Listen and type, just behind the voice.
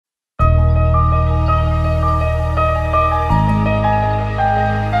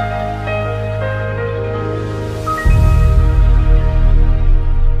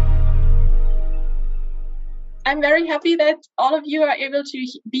I'm very happy that all of you are able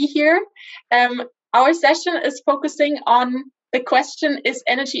to be here. Our session is focusing on the question, is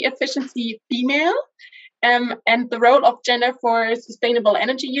energy efficiency female? And the role of gender for sustainable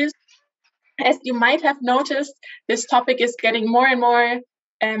energy use. As you might have noticed, this topic is getting more and more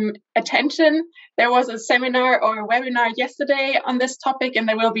attention. There was a seminar or a webinar yesterday on this topic, and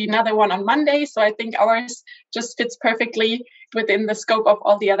there will be another one on Monday. So I think ours just fits perfectly within the scope of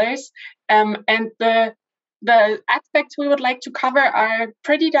all the others. And the aspects we would like to cover are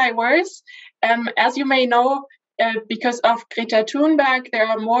pretty diverse. As you may know, because of Greta Thunberg, there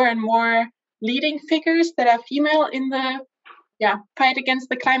are more and more leading figures that are female in the fight against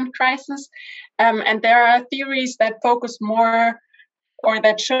the climate crisis. And there are theories that focus more or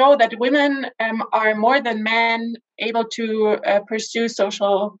that show that women are more than men able to pursue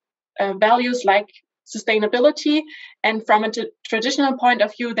social values like sustainability. And from a traditional point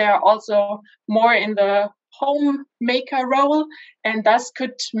of view, they are also more in the homemaker role and thus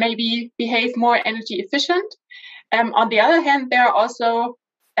could maybe behave more energy efficient. On the other hand, there are also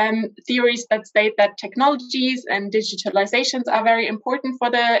theories that state that technologies and digitalizations are very important for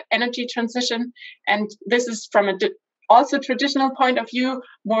the energy transition. And this is from a also traditional point of view,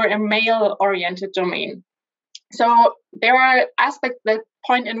 more a male-oriented domain. So there are aspects that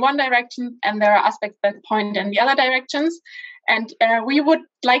point in one direction and there are aspects that point in the other directions. And we would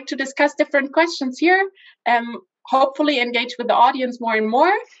like to discuss different questions here, hopefully engage with the audience more and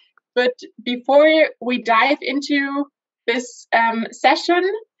more. But before we dive into this session,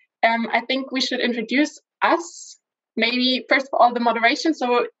 I think we should introduce us. Maybe first of all, the moderation.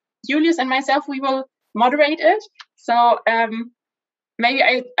 So Julius and myself, we will moderate it. So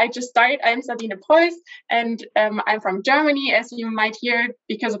maybe I just start. I'm Sabine Preuß, and I'm from Germany, as you might hear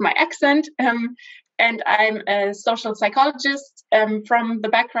because of my accent. And I'm a social psychologist from the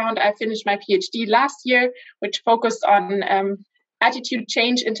background. I finished my PhD last year, which focused on attitude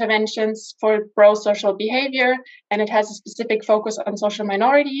change interventions for pro-social behavior, and it has a specific focus on social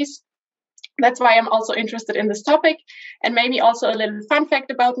minorities. That's why I'm also interested in this topic. And maybe also a little fun fact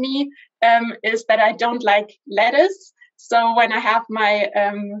about me is that I don't like lettuce. So when I have my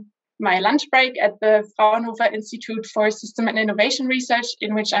my lunch break at the Fraunhofer Institute for System and Innovation Research,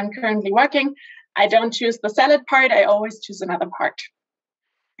 in which I'm currently working, I don't choose the salad part. I always choose another part.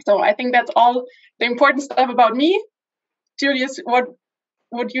 So I think that's all the important stuff about me. Julius, what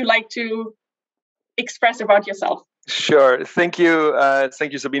would you like to express about yourself? Sure. Thank you,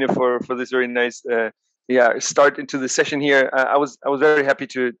 Sabine, for this very nice start into the session here. I was very happy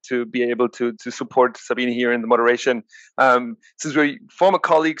to be able to support Sabine here in the moderation. Since we're former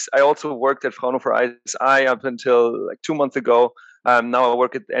colleagues, I also worked at Fraunhofer ISI up until like 2 months ago. Now I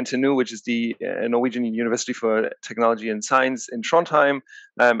work at NTNU, which is the Norwegian University for Technology and Science in Trondheim,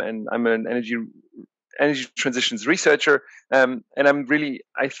 and I'm an energy transitions researcher. And I'm really,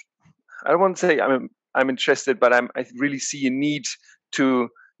 I don't want to say I'm interested, but I really see a need to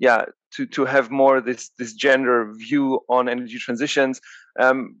have more this gender view on energy transitions.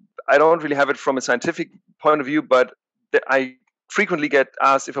 I don't really have it from a scientific point of view, but I frequently get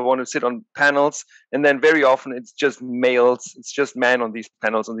asked if I want to sit on panels, and then very often it's just males, it's just men on these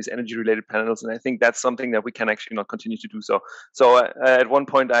panels, on these energy related panels, and I think that's something that we can actually not continue to do so. So at one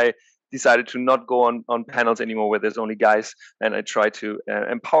point I decided to not go on panels anymore where there's only guys, and I try to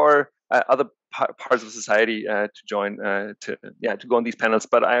empower other parts of society to join to go on these panels.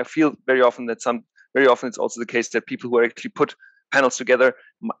 But I feel very often it's also the case that people who actually put panels together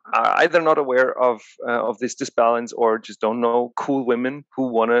are either not aware of this disbalance or just don't know cool women who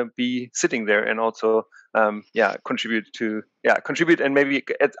want to be sitting there and also contribute and maybe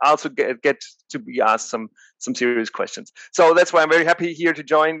also get to be asked some serious questions. So that's why I'm very happy here to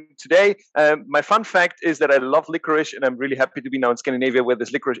join today. My fun fact is that I love licorice, and I'm really happy to be now in Scandinavia where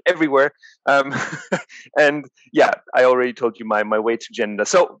there's licorice everywhere. And I already told you my way to gender.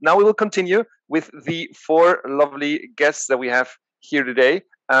 So now we will continue with the 4 lovely guests that we have here today.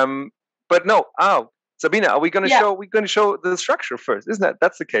 Sabine, are we going to show the structure first?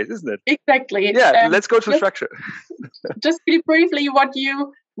 That's the case, isn't it? Exactly. Yeah, let's go to the structure. Just really briefly what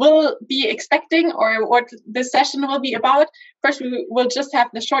you will be expecting or what this session will be about. First, we will just have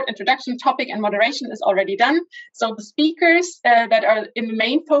the short introduction. Topic and moderation is already done. So the speakers that are in the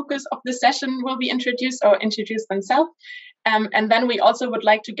main focus of the session will be introduced or introduce themselves. And then we also would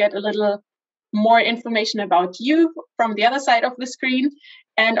like to get a little more information about you from the other side of the screen.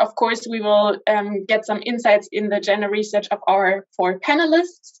 And of course, we will get some insights in the gender research of our 4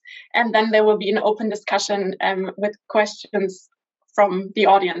 panelists. And then there will be an open discussion with questions from the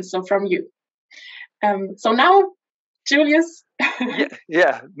audience, so from you. So now, Julius,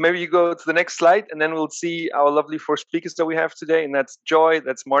 Yeah. Maybe you go to the next slide, and then we'll see our lovely four speakers that we have today. And that's Joy,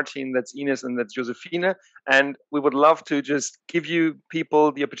 that's Martin, that's Ines, and that's Josephine. And we would love to just give you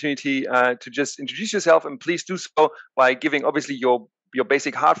people the opportunity to just introduce yourself, and please do so by giving obviously your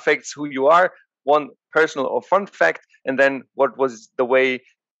basic hard facts, who you are, one personal or fun fact, and then what was the way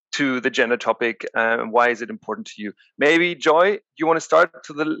to the gender topic, and why is it important to you. Maybe Joy, you want to start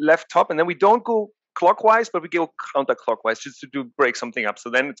to the left top, and then we don't go clockwise, but we go counterclockwise just to break something up. So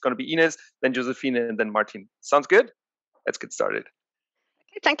then it's going to be Ines, then Josephine, and then Martin. Sounds good? Let's get started.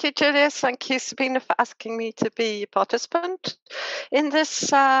 Thank you, Julius. Thank you, Sabine, for asking me to be a participant in this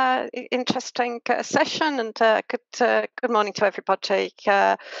interesting session. And good morning to everybody.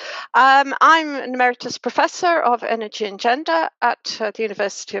 I'm an emeritus professor of energy and gender at the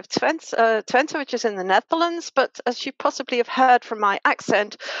University of Twente, which is in the Netherlands. But as you possibly have heard from my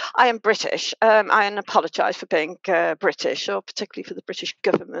accent, I am British. I apologise for being British, or particularly for the British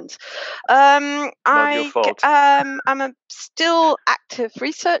government. Not your fault. I'm a still active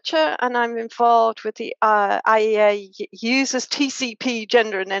researcher, and I'm involved with the IEA Users TCP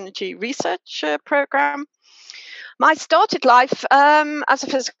Gender and Energy Research Program. I started life as a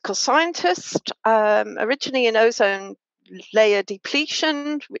physical scientist, originally in ozone layer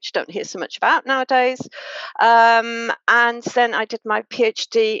depletion, which don't hear so much about nowadays. And then I did my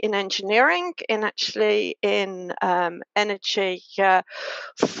PhD in engineering, in energy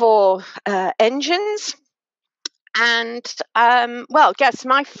for engines. And well, yes,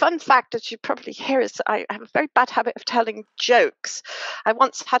 my fun fact, as you probably hear, is I have a very bad habit of telling jokes. I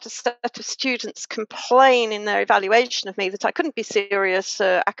once had a set of students complain in their evaluation of me that I couldn't be serious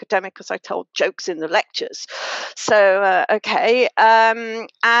academic because I told jokes in the lectures. So, okay. And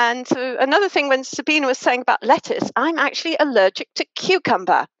another thing, when Sabine was saying about lettuce, I'm actually allergic to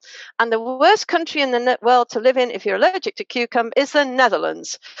cucumber. And the worst country in the world to live in if you're allergic to cucumber is the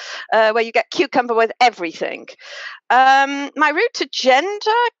Netherlands, where you get cucumber with everything. My route to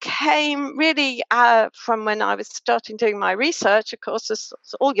gender came really from when I was starting doing my research. Of course, as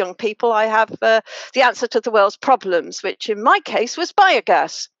all young people, I have the answer to the world's problems, which in my case was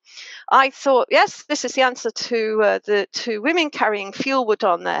biogas. I thought, yes, this is the answer to women carrying fuel wood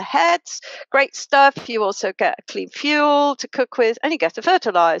on their heads. Great stuff. You also get a clean fuel to cook with, and you get a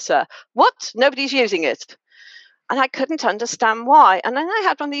fertilizer. What? Nobody's using it. And I couldn't understand why. And then I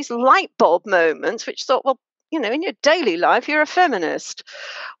had one of these light bulb moments, which thought, well, you know, in your daily life, you're a feminist.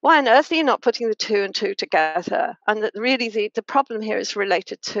 Why on earth are you not putting the two and two together? And that really the problem here is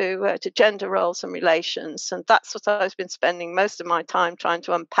related to gender roles and relations. And that's what I've been spending most of my time trying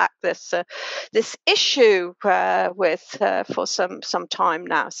to unpack this issue with for some time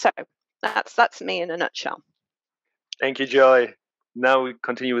now. So that's me in a nutshell. Thank you, Joy. Now we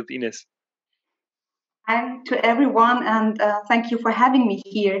continue with Ines. Hi to everyone, and thank you for having me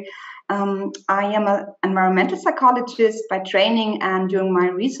here. I am an environmental psychologist by training, and during my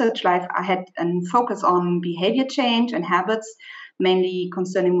research life, I had a focus on behavior change and habits, mainly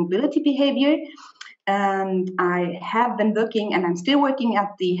concerning mobility behavior. And I have been working, and I'm still working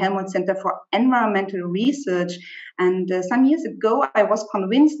at the Helmholtz Center for Environmental Research. And some years ago, I was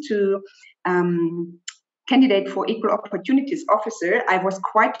convinced to candidate for Equal Opportunities Officer. I was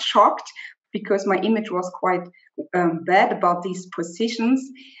quite shocked because my image was quite bad about these positions.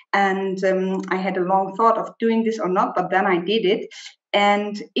 And I had a long thought of doing this or not, but then I did it.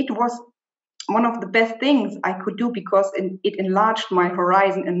 And it was one of the best things I could do because it enlarged my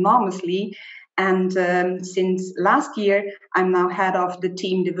horizon enormously. And since last year, I'm now head of the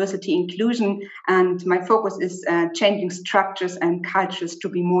team Diversity Inclusion, and my focus is changing structures and cultures to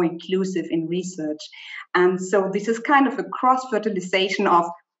be more inclusive in research. And so this is kind of a cross-fertilization of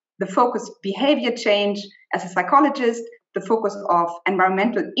the focus behavior change as a psychologist, the focus of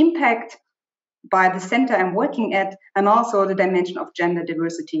environmental impact by the center I'm working at, and also the dimension of gender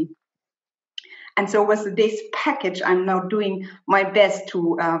diversity. And so with this package, I'm now doing my best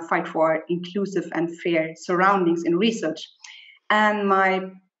to fight for inclusive and fair surroundings in research. And my,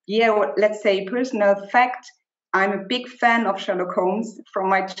 let's say personal fact, I'm a big fan of Sherlock Holmes from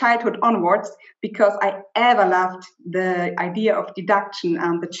my childhood onwards because I ever loved the idea of deduction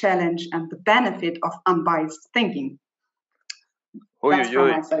and the challenge and the benefit of unbiased thinking. That's from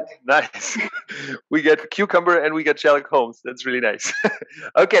my side. Nice. We get cucumber and we get Sherlock Holmes. That's really nice.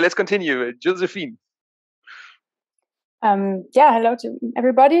 Okay, let's continue. Josephine. Hello to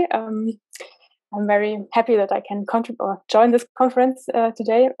everybody. I'm very happy that I can contribute or join this conference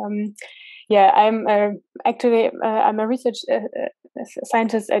today. I'm actually I'm a research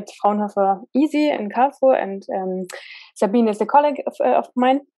scientist at Fraunhofer ISI in Karlsruhe, and Sabine is a colleague of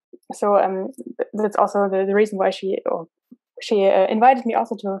mine. So that's also the reason why she she invited me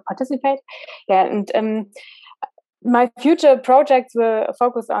also to participate. Yeah, and my future projects will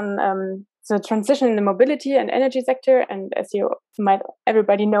focus on the transition in the mobility and energy sector. And as you might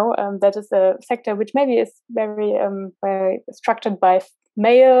everybody know, that is a sector which maybe is very structured by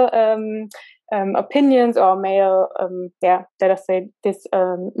male opinions or male, let us say this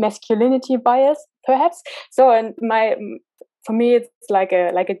masculinity bias, perhaps. So, and for me, it's like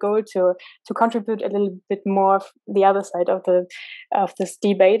a goal to contribute a little bit more the other side of this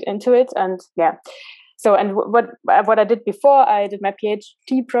debate into it, and yeah. So, and what I did before, I did my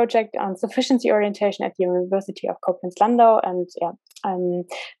PhD project on sufficiency orientation at the University of Koblenz-Landau, and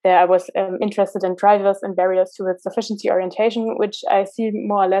there I was interested in drivers and barriers towards sufficiency orientation, which I see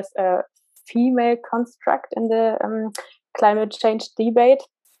more or less a female construct in the climate change debate.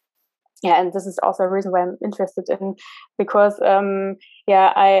 Yeah, and this is also a reason why I'm interested in, because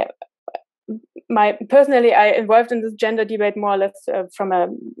personally, I involved in this gender debate more or less from a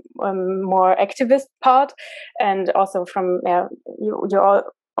more activist part, and also from you all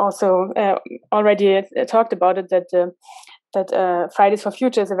also already talked about it, that Fridays for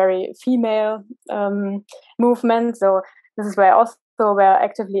Future is a very female movement. So this is where I also were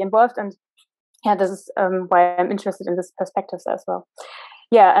actively involved, and yeah, this is why I'm interested in this perspectives as well.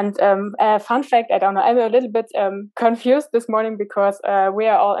 Yeah, and fun fact, I don't know, I'm a little bit confused this morning because we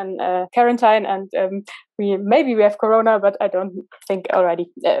are all in quarantine, and maybe we have corona, but I don't think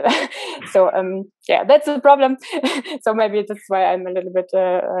already. So yeah, that's a problem. So maybe that's why I'm a little bit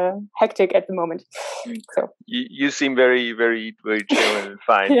hectic at the moment. So you seem very, very, very chill and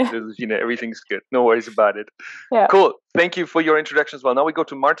fine. Yeah. Josephine, everything's good. No worries about it. Yeah. Cool. Thank you for your introduction as well. Now we go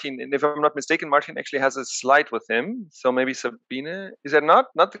to Martin, and if I'm not mistaken, Martin actually has a slide with him. So maybe Sabine, is that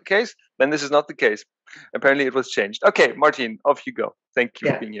not the case? Then this is not the case. Apparently it was changed. Okay, Martin, off you go. Thank you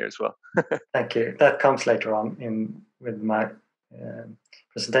for being here as well. Thank you. That comes later on with my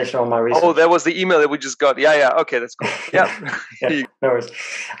presentation on my research. Oh, that was the email that we just got. Yeah. Okay, that's cool. Yeah. Yeah, no worries.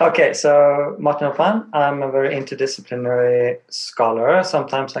 Okay, so Martin Hultman, I'm a very interdisciplinary scholar.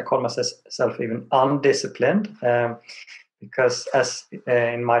 Sometimes I call myself even undisciplined, because as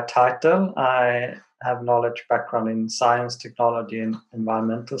in my title, I have knowledge background in science, technology, and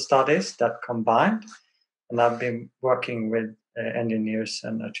environmental studies that combined. And I've been working with engineers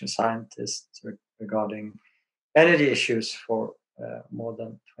and natural scientists regarding energy issues for more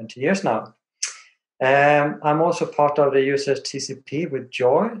than 20 years now. I'm also part of the users TCP with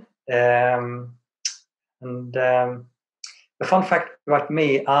Joy. And a fun fact about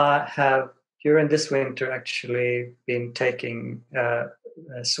me, I have during this winter actually been taking a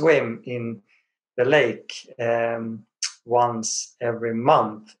swim in the lake once every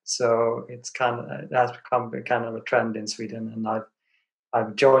month. So it's that's become kind of a trend in Sweden, and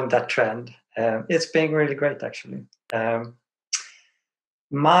I've joined that trend. It's been really great, actually.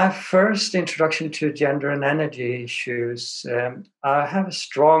 My first introduction to gender and energy issues, I have a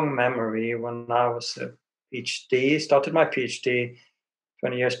strong memory when I was a PhD, started my PhD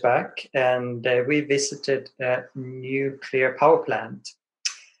 20 years back, and we visited a nuclear power plant.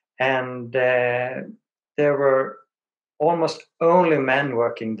 And there were almost only men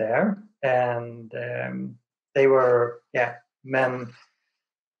working there, and they were men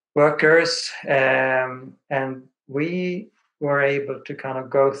workers, and we were able to kind of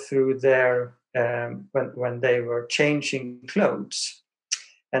go through there when they were changing clothes,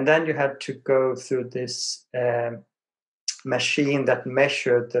 and then you had to go through this machine that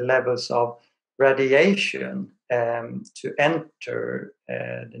measured the levels of radiation to enter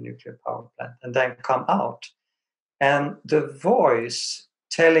the nuclear power plant and then come out. And the voice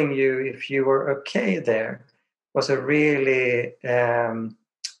telling you if you were okay there was a really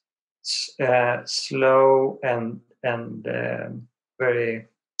slow and very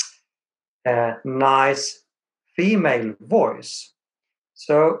nice female voice.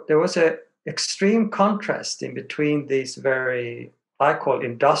 So there was an extreme contrast in between these very, I call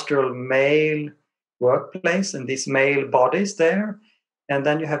industrial male workplace and these male bodies there. And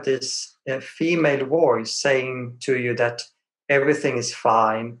then you have this female voice saying to you that everything is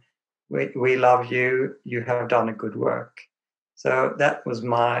fine, we love you, you have done a good work. So that was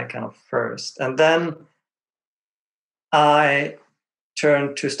my kind of first. And then I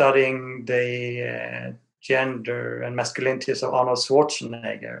turned to studying the gender and masculinities of Arnold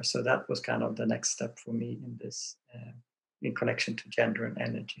Schwarzenegger. So that was kind of the next step for me in this, in connection to gender and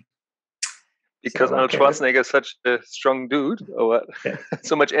energy. Because Arnold Schwarzenegger is such a strong dude, or what? Yeah.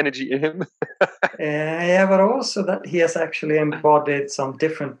 So much energy in him. Yeah, but also that he has actually embodied some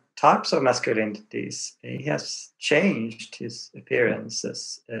different types of masculinities. He has changed his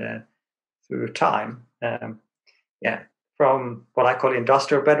appearances through time. from what I call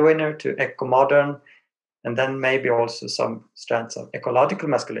industrial breadwinner to eco-modern, and then maybe also some strands of ecological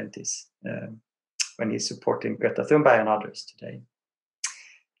masculinities when he's supporting Greta Thunberg and others today.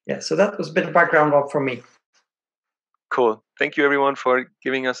 Yeah, so that was a bit of background from me. Cool. Thank you, everyone, for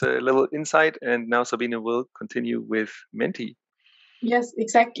giving us a little insight. And now Sabine will continue with Menti. Yes,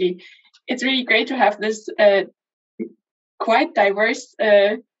 exactly. It's really great to have this quite diverse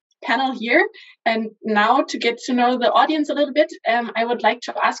panel here. And now to get to know the audience a little bit, I would like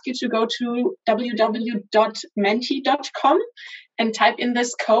to ask you to go to www.menti.com and type in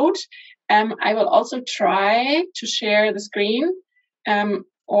this code. I will also try to share the screen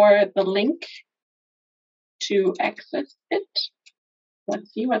or the link to access it.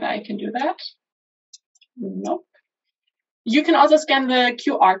 Let's see whether I can do that. Nope. You can also scan the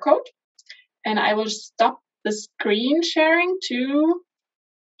QR code, and I will stop the screen sharing to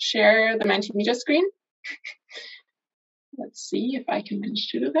share the Mentimeter screen. Let's see if I can manage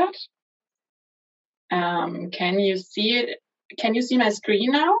to do that. Can you see it? Can you see my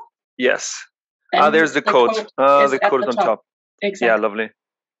screen now? Yes. There's the code. The code is on top. Exactly. Yeah, lovely.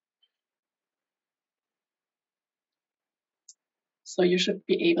 So you should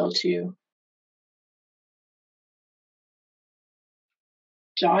be able to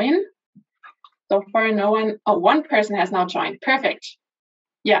join. So far, no one. Oh, one person has now joined. Perfect.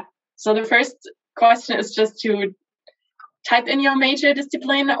 Yeah. So the first question is just to type in your major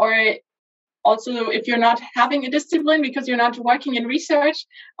discipline, or also if you're not having a discipline because you're not working in research,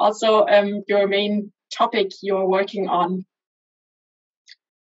 also your main topic you're working on.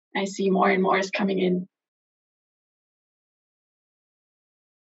 I see more and more is coming in.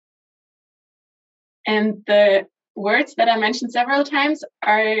 And the words that I mentioned several times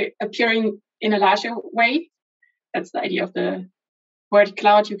are appearing in a larger way. That's the idea of the word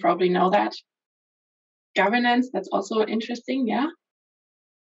cloud. You probably know that. Governance, that's also interesting, yeah.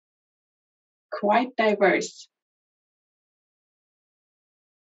 Quite diverse.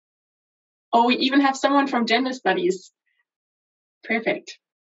 Oh, we even have someone from gender studies. Perfect.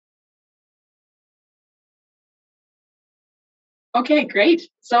 Okay, great.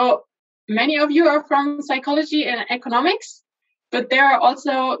 So many of you are from psychology and economics, but there are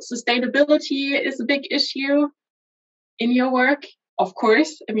also sustainability is a big issue in your work. Of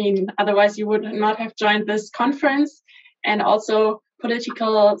course, I mean, otherwise you would not have joined this conference, and also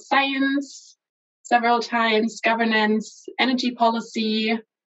political science several times, governance, energy policy.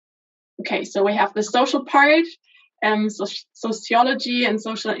 Okay, so we have the social part, sociology and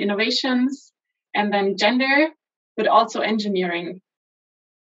social innovations, and then gender, but also engineering.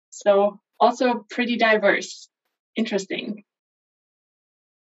 So also pretty diverse. Interesting.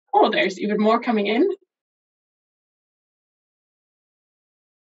 Oh, there's even more coming in.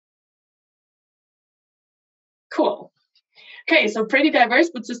 Cool. Okay, so pretty diverse,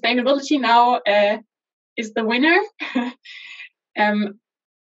 but sustainability now is the winner.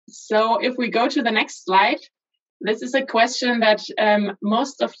 So if we go to the next slide, this is a question that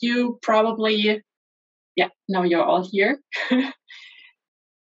most of you probably, yeah, now you're all here.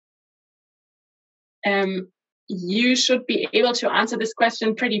 You should be able to answer this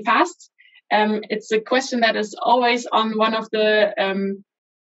question pretty fast. It's a question that is always on one of the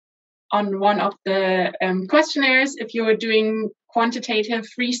questionnaires if you are doing quantitative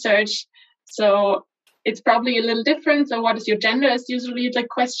research. So it's probably a little different. So what is your gender is usually the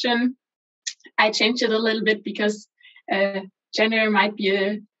question. I changed it a little bit because gender might be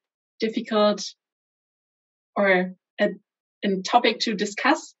a difficult or a topic to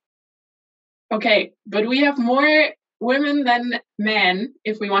discuss. Okay, but we have more women than men,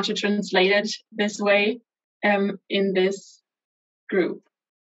 if we want to translate it this way, in this group.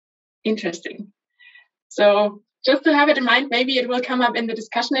 Interesting. So just to have it in mind, maybe it will come up in the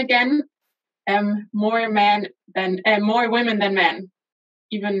discussion again. More women than men,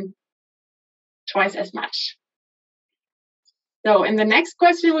 even twice as much. So in the next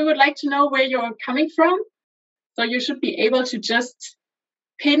question, we would like to know where you're coming from. So you should be able to just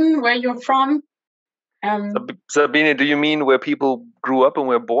pin where you're from. Sabine, do you mean where people grew up and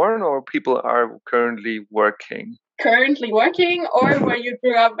were born, or people are currently working? Currently working, or where you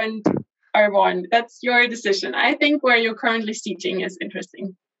grew up and are born. That's your decision. I think where you're currently sitting is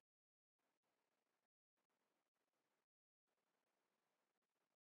interesting.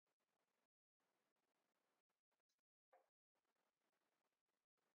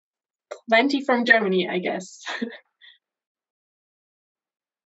 Plenty from Germany, I guess.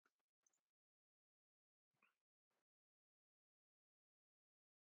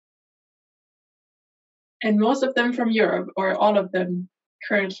 And most of them from Europe, or all of them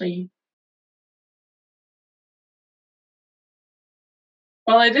currently.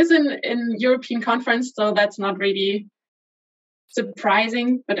 Well, it is in European conference, so that's not really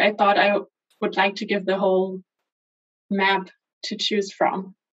surprising, but I thought I would like to give the whole map to choose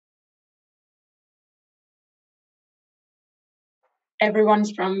from.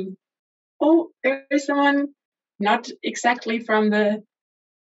 Everyone's from, oh, there's someone not exactly from the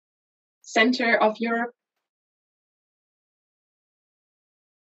center of Europe.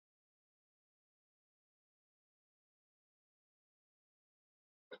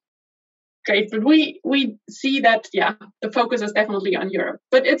 Great, but we see that, yeah, the focus is definitely on Europe,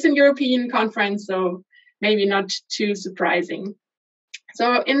 but it's an European conference, so maybe not too surprising.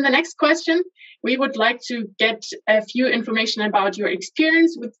 So in the next question, we would like to get a few information about your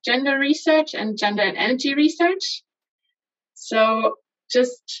experience with gender research and gender and energy research. So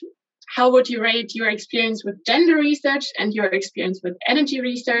just how would you rate your experience with gender research and your experience with energy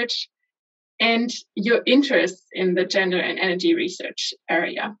research and your interest in the gender and energy research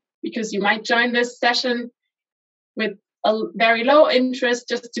area? Because you might join this session with a very low interest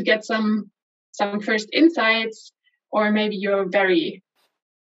just to get some first insights, or maybe you're very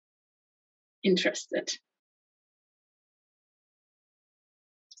interested.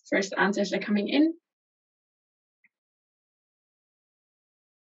 First answers are coming in.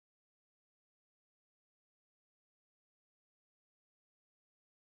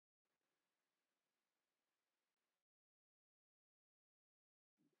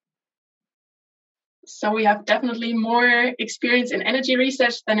 So we have definitely more experience in energy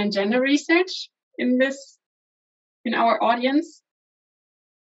research than in gender research in our audience.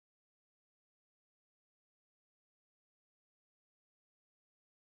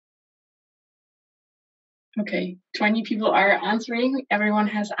 Okay, 20 people are answering. Everyone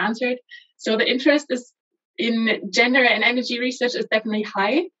has answered. So the interest is in gender and energy research is definitely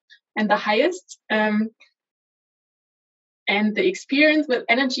high and the highest. And the experience with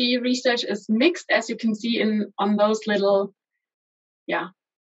energy research is mixed, as you can see on those little,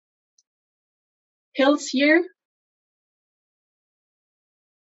 hills here.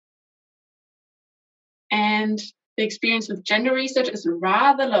 And the experience with gender research is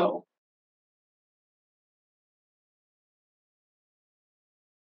rather low.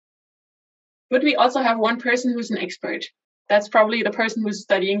 But we also have one person who's an expert. That's probably the person who's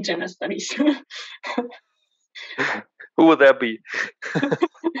studying gender studies. Who would that be?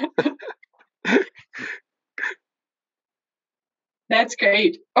 That's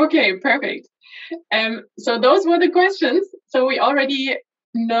great. Okay, perfect. So those were the questions. So we already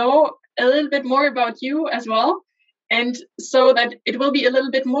know a little bit more about you as well. And so that it will be a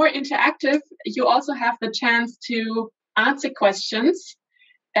little bit more interactive, you also have the chance to answer questions,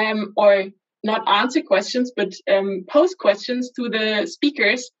 or not answer questions, but pose questions to the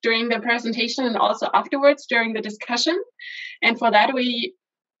speakers during the presentation and also afterwards during the discussion. And for that, we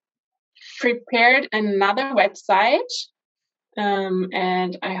prepared another website.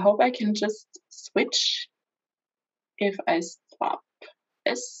 And I hope I can just switch if I stop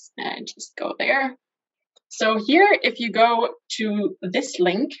this and just go there. So here, if you go to this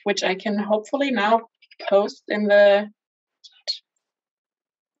link, which I can hopefully now post in the,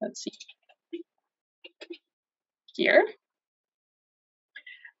 let's see, here,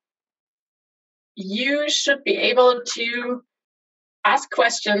 you should be able to ask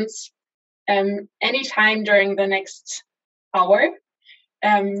questions anytime during the next hour,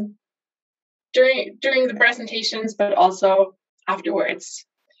 during the presentations, but also afterwards.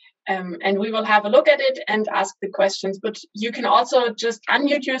 And we will have a look at it and ask the questions, but you can also just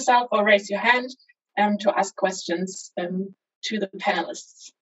unmute yourself or raise your hand to ask questions to the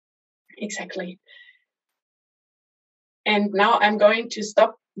panelists. Exactly. And now I'm going to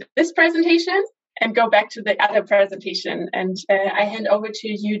stop this presentation and go back to the other presentation. And I hand over to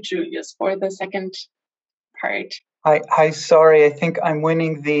you, Julius, for the second part. Hi, sorry, I think I'm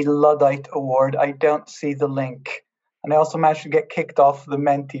winning the Luddite Award. I don't see the link. And I also managed to get kicked off the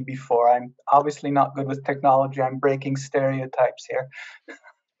Menti before. I'm obviously not good with technology. I'm breaking stereotypes here.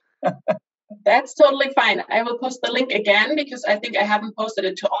 That's totally fine. I will post the link again because I think I haven't posted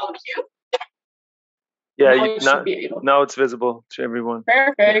it to all of you. Yeah, now it's visible to everyone.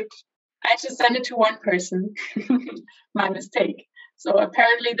 Perfect. I just sent it to one person. My mistake. So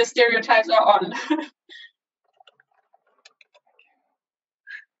apparently the stereotypes are on.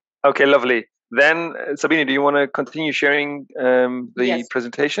 Okay, lovely. Then, Sabine, do you want to continue sharing the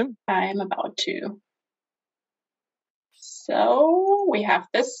presentation? I'm about to. So we have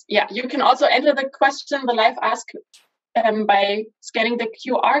this. Yeah, you can also enter the question, the live ask, by scanning the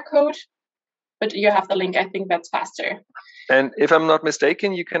QR code but you have the link. I think that's faster. And if I'm not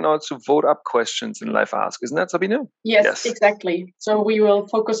mistaken, you can also vote up questions in Live Ask. Isn't that, Sabine? Yes, exactly. So we will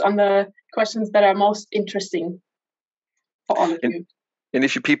focus on the questions that are most interesting for all of you. And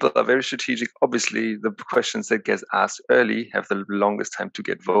if you people are very strategic, obviously the questions that get asked early have the longest time to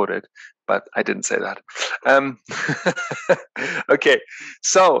get voted. But I didn't say that. Okay,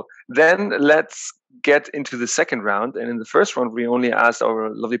 so then let's get into the second round. And in the first round, we only asked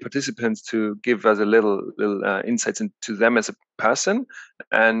our lovely participants to give us a little insights into them as a person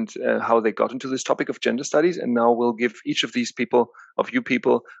and how they got into this topic of gender studies. And now we'll give each of these people, of you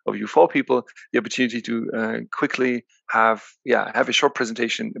four people, the opportunity to quickly have a short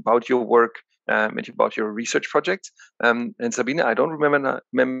presentation about your work and about your research project. And Sabine, I don't remember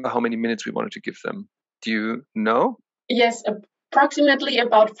how many minutes we wanted to give them. Do you know? Yes, approximately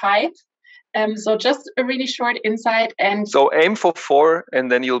about 5. So just a really short insight. And so aim for 4 and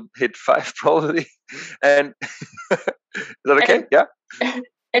then you'll hit 5 probably. And is that okay? Yeah.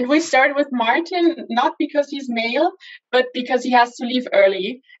 And we start with Martin, not because he's male, but because he has to leave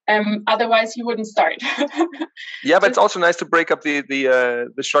early. Otherwise, he wouldn't start. Yeah, but it's also nice to break up the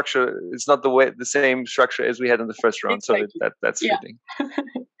structure. It's not the same structure as we had in the first round, exactly. So that's fitting.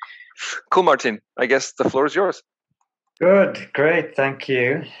 Cool, Martin. I guess the floor is yours. Good, great, thank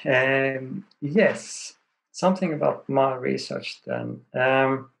you. Yes, something about my research then.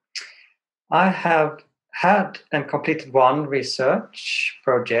 I have had and completed one research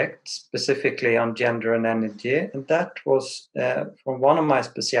project specifically on gender and energy, and that was from one of my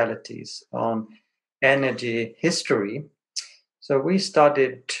specialities on energy history. So we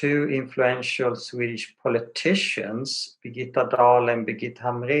studied 2 influential Swedish politicians, Birgitta Dahl and Birgitta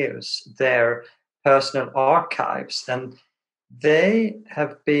Hambraeus, their personal archives, and they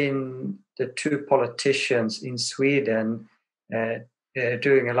have been the 2 politicians in Sweden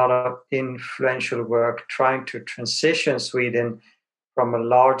doing a lot of influential work trying to transition Sweden from a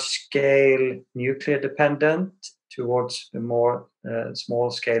large-scale nuclear dependent towards a more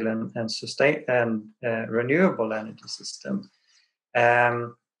small-scale and renewable energy system.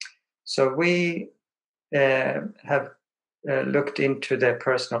 So we have looked into their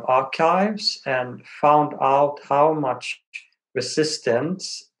personal archives and found out how much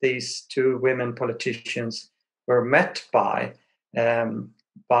resistance these 2 women politicians were met by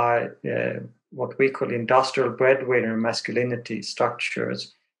what we call industrial breadwinner masculinity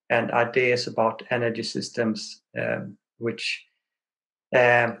structures and ideas about energy systems which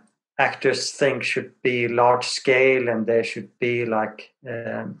actors think should be large scale and there should be like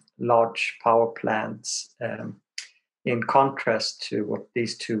large power plants in contrast to what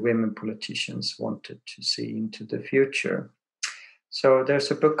these 2 women politicians wanted to see into the future. So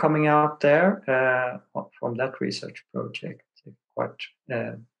there's a book coming out there from that research project quite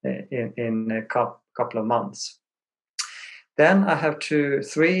in a couple of months. Then I have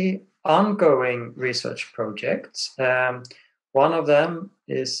 3 ongoing research projects. One of them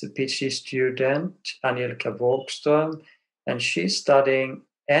is a PhD student, Angelica Wågström, and she's studying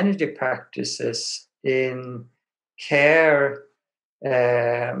energy practices in care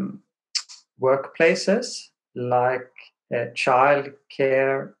workplaces like child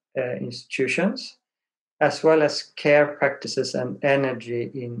care institutions, as well as care practices and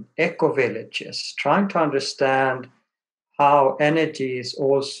energy in eco-villages, trying to understand how energy is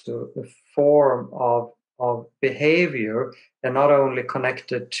also a form of behavior and not only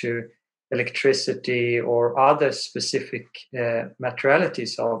connected to electricity or other specific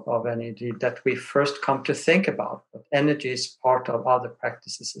materialities of energy that we first come to think about. But energy is part of other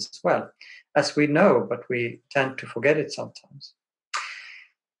practices as well, as we know, but we tend to forget it sometimes.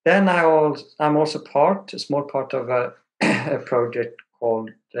 Then I'm also a small part of a project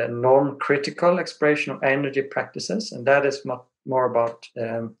called Norm Critical Exploration of Energy Practices, and that is more about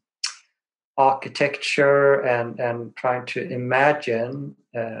architecture and trying to imagine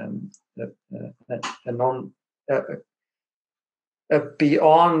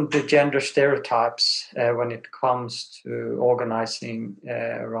beyond the gender stereotypes when it comes to organizing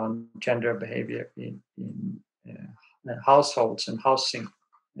around gender behavior in households and housing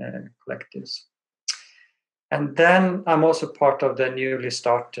collectives. And then I'm also part of the newly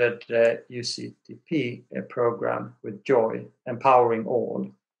started UCTP program with Joy, Empowering All.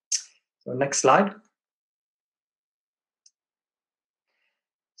 So next slide.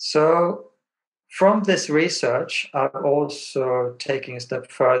 So from this research, I'm also taking a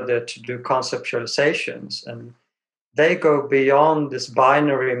step further to do conceptualizations, and they go beyond this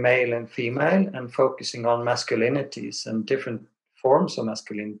binary male and female and focusing on masculinities and different forms of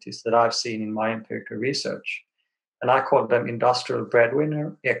masculinities that I've seen in my empirical research. And I call them industrial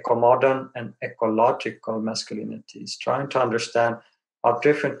breadwinner, eco-modern, and ecological masculinities, trying to understand how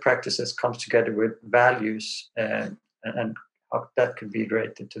different practices come together with values and how that could be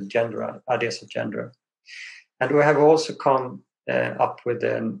related to gender, ideas of gender. And we have also come up with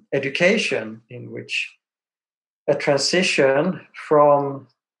an education in which a transition from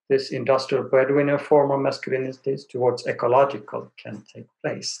this industrial breadwinner form of masculinities towards ecological can take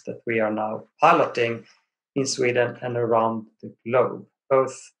place, that we are now piloting in Sweden and around the globe,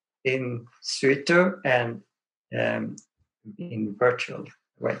 both in situ and in virtual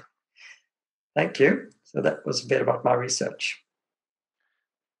way. Thank you. So that was a bit about my research.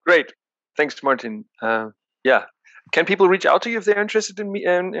 Great. Thanks, Martin. Yeah. Can people reach out to you if they're interested in me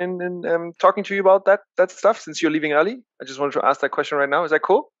in talking to you about that stuff, since you're leaving early? I just wanted to ask that question right now. Is that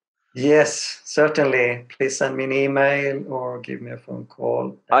cool? Yes, certainly. Please send me an email or give me a phone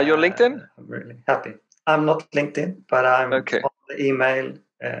call. Are you on LinkedIn? I'm really happy. I'm not LinkedIn, but I'm okay. on the email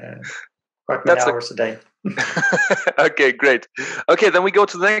quite many hours a day. Okay, great. Okay, then we go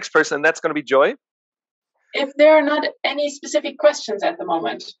to the next person. That's going to be Joy. If there are not any specific questions at the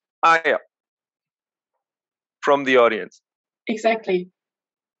moment. Yeah. From the audience. Exactly.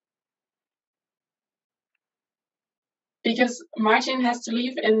 Because Martin has to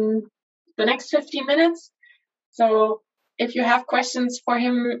leave in the next 15 minutes. So if you have questions for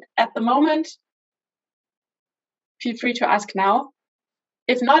him at the moment, feel free to ask now.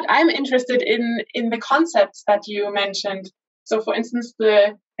 If not, I'm interested in the concepts that you mentioned. So for instance,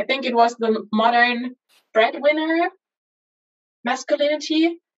 I think it was the modern breadwinner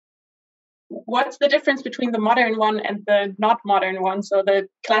masculinity. What's the difference between the modern one and the not modern one? So the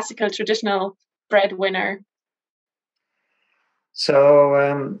classical traditional breadwinner. So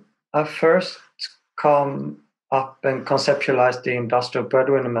I first come up and conceptualized the industrial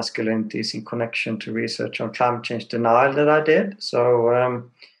breadwinner masculinities in connection to research on climate change denial that I did. So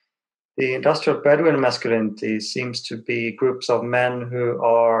the industrial breadwinner masculinity seems to be groups of men who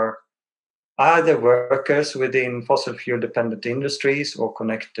are either workers within fossil fuel dependent industries or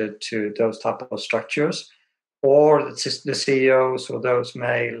connected to those type of structures, or the CEOs or those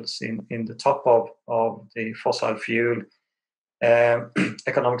males in the top of the fossil fuel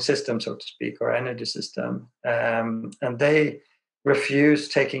economic system, so to speak, or energy system. And they refuse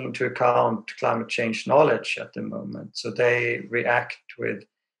taking into account climate change knowledge at the moment. So they react with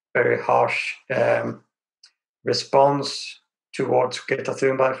very harsh response towards Greta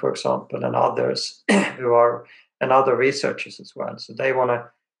Thunberg, for example, and others and other researchers as well. So they want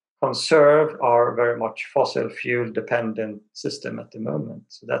to conserve our very much fossil fuel dependent system at the moment.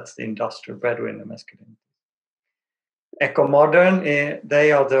 So that's the industrial breadwinner masculinity. Eco-modern,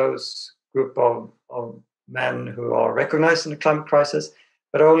 they are those group of men who are recognizing the climate crisis,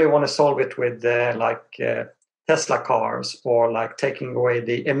 but only want to solve it with Tesla cars, or like taking away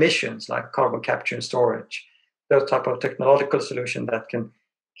the emissions, like carbon capture and storage. Those type of technological solution that can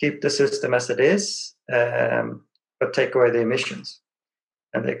keep the system as it is, but take away the emissions.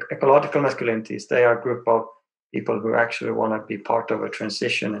 And the ecological masculinities, they are a group of people who actually want to be part of a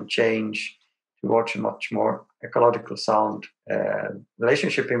transition and change towards a much more ecological sound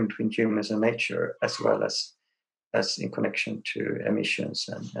relationship between humans and nature, as well as in connection to emissions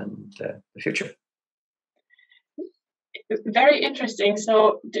and the future. Very interesting.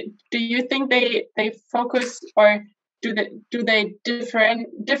 So do you think they focus, or do they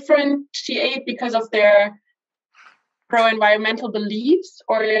differentiate because of their pro-environmental beliefs,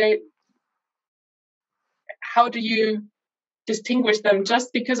 or how do you distinguish them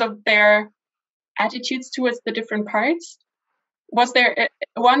just because of their attitudes towards the different parts? Was there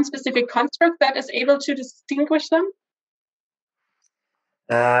one specific construct that is able to distinguish them?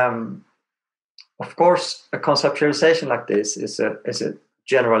 Of course, a conceptualization like this is a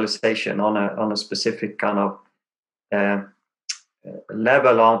generalization on a specific kind of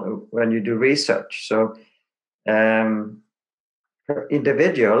level on when you do research. So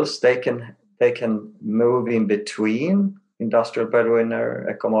individuals, they can move in between industrial breadwinner,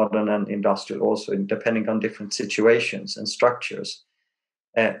 eco-modern, and industrial, also depending on different situations and structures.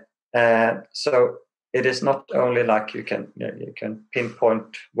 So it is not only like you can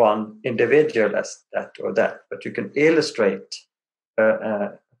pinpoint one individual as that or that, but you can illustrate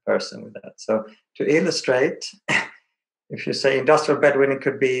a person with that. So to illustrate, if you say industrial breadwinner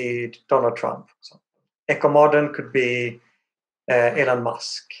could be Donald Trump, for example. Eco-modern could be Elon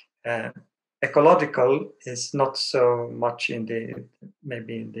Musk. Ecological is not so much in the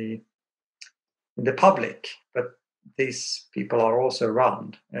public, but these people are also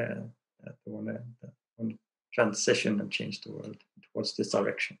around that want to transition and change the world towards this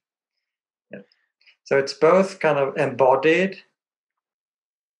direction. Yeah. So it's both kind of embodied,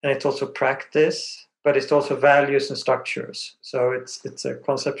 and it's also practice, but it's also values and structures. So it's a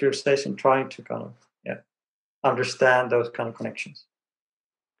conceptualization trying to kind of understand those kind of connections.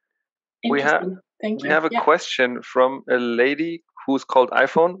 We have a question from a lady who's called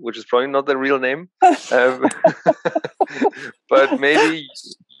iPhone, which is probably not the real name. But maybe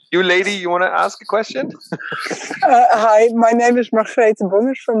you, lady, you want to ask a question? Hi, my name is Margrethe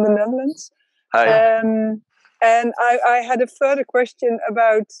Bongers from the Netherlands. Hi. And I had a further question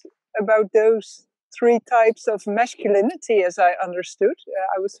about those 3 types of masculinity, as I understood.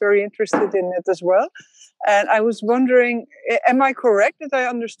 I was very interested in it as well. And I was wondering, am I correct that I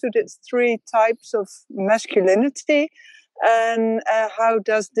understood it's 3 types of masculinity? And how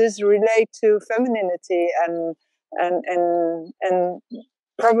does this relate to femininity and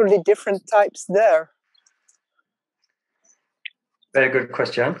probably different types there? Very good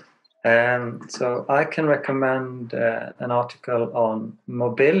question. So I can recommend an article on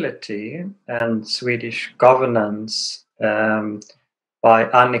mobility and Swedish governance by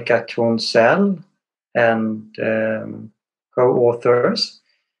Annika Kronsell and co-authors.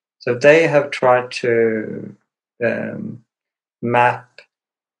 So they have tried to map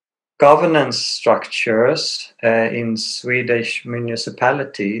governance structures in Swedish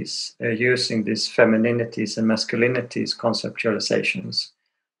municipalities using these femininities and masculinities conceptualizations.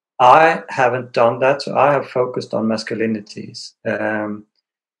 I haven't done that, so I have focused on masculinities.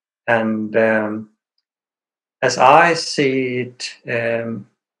 As I see it,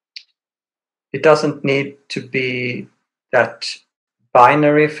 it doesn't need to be that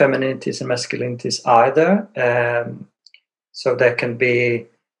binary femininities and masculinities either. So there can be,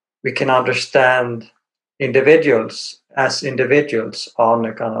 we can understand individuals as individuals on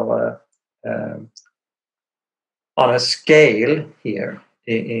a kind of on a scale here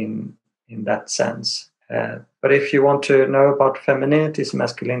in that sense. But if you want to know about femininities and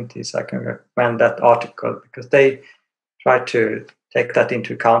masculinities, I can recommend that article because they try to take that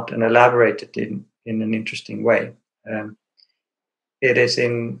into account and elaborate it in an interesting way. It is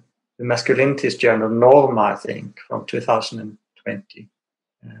in the Masculinities Journal Norma, I think, from 2020.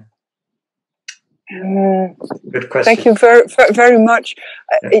 Good question. Thank you very, very much.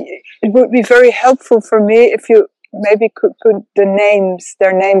 Yeah. It would be very helpful for me if you maybe could put their names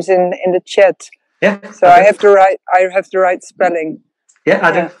in the chat. Yeah. So I have the right spelling. Yeah,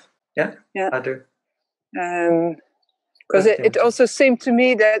 I do. Yeah, I do. Because it also seemed to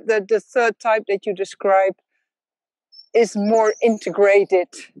me that the 3rd type that you describe is more integrated,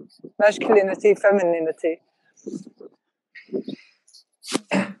 masculinity, femininity.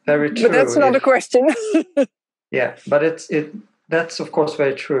 Very true. But that's not a question. Yeah, but that's of course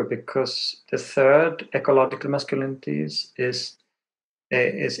very true because the 3rd, ecological masculinities, is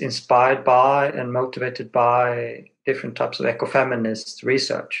inspired by and motivated by different types of ecofeminist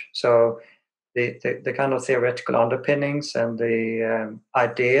research. So the kind of theoretical underpinnings and the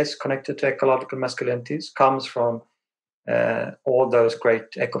ideas connected to ecological masculinities comes from all those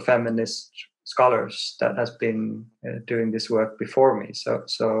great ecofeminist scholars that has been doing this work before me.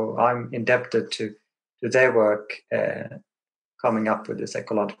 So I'm indebted to their work coming up with this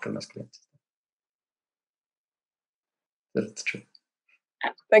ecological masculinity. That's true.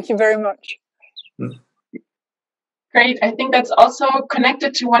 Thank you very much. Great. I think that's also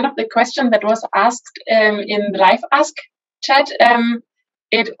connected to one of the questions that was asked in the live ask chat.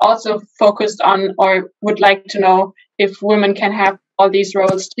 It also focused on, or would like to know if women can have all these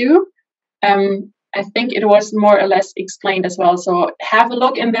roles too. I think it was more or less explained as well. So have a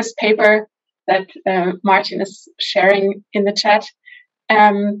look in this paper that Martin is sharing in the chat.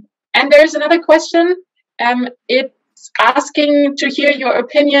 And there's another question. It's asking to hear your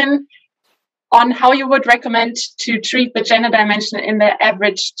opinion on how you would recommend to treat the gender dimension in the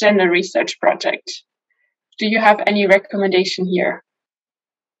average gender research project. Do you have any recommendation here?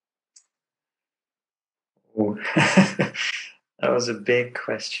 Oh. That was a big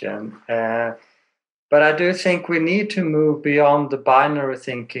question. But I do think we need to move beyond the binary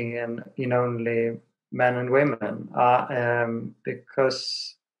thinking and in only men and women,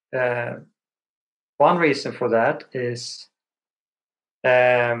 because one reason for that is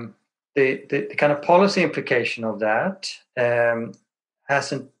the kind of policy implication of that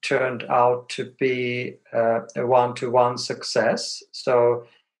hasn't turned out to be a one-to-one success. So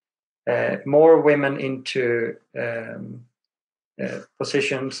more women into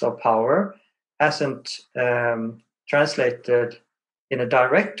positions of power hasn't translated in a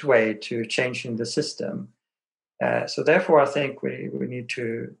direct way to changing the system. So therefore, I think we need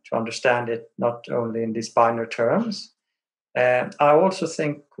to understand it not only in these binary terms, I also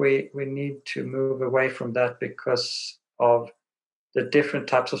think we need to move away from that because of the different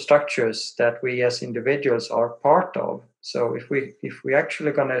types of structures that we as individuals are part of. So if we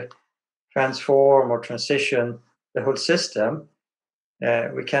actually going to transform or transition the whole system,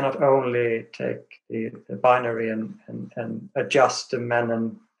 we cannot only take the binary and adjust the men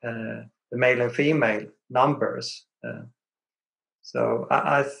and the male and female numbers. So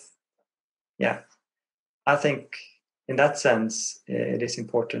I think in that sense it is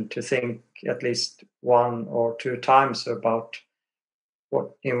important to think at least 1 or 2 times about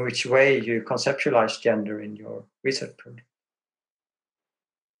in which way you conceptualize gender in your research project.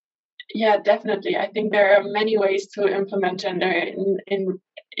 Yeah, definitely. I think there are many ways to implement gender in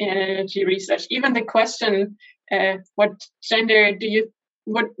energy research. Even the question, what gender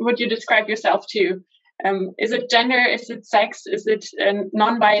would you describe yourself to? Is it gender? Is it sex? Is it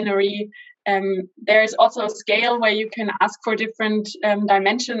non-binary? There's also a scale where you can ask for different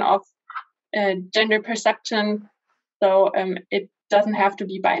dimension of gender perception. So it doesn't have to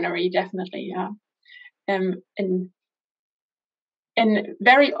be binary, definitely. Yeah. And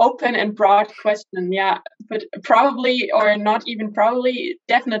very open and broad question, yeah, but probably, or not even probably,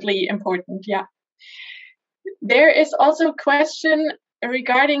 definitely important, yeah. There is also a question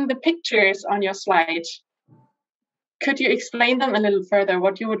regarding the pictures on your slide. Could you explain them a little further,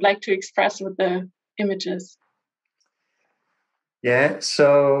 what you would like to express with the images? Yeah,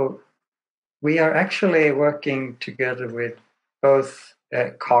 so we are actually working together with both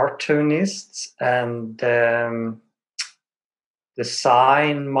cartoonists and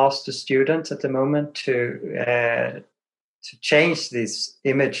design master students at the moment to change these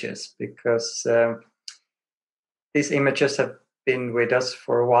images, because these images have been with us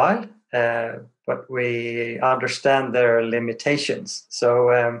for a while, but we understand their limitations.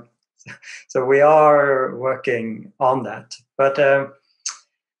 So we are working on that. But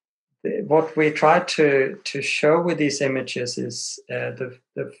what we try to show with these images is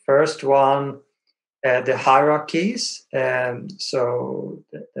the first one, the hierarchies. So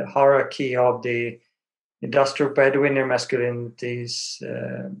the hierarchy of the industrial breadwinner masculinities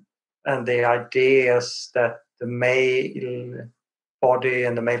and the ideas that the male body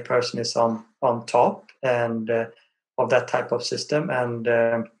and the male person is on top and of that type of system. And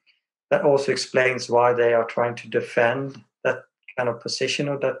that also explains why they are trying to defend that kind of position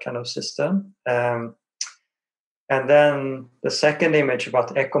or that kind of system. And then the second image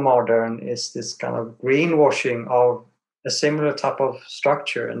about eco-modern is this kind of greenwashing of a similar type of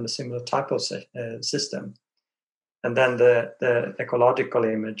structure and a similar type of system. And then the ecological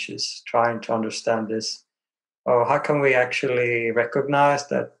image is trying to understand this. Oh, how can we actually recognize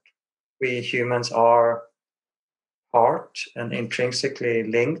that we humans are part and intrinsically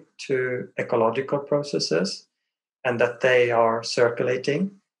linked to ecological processes and that they are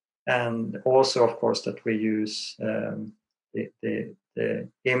circulating? And also, of course, that we use the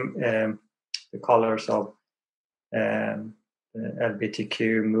colors of the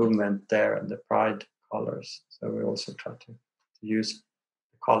LGBTQ movement there and the pride colors. So we also try to use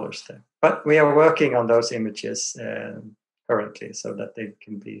the colors there. But we are working on those images currently so that they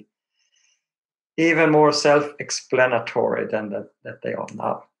can be even more self-explanatory than that they are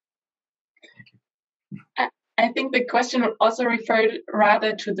now. I think the question also referred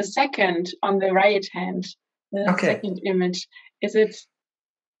rather to the second on the right hand, the second image. Is it?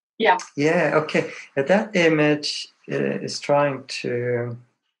 Yeah. Yeah, okay. That image is trying to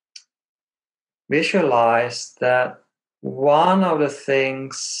visualize that one of the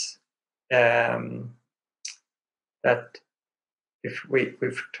things that if we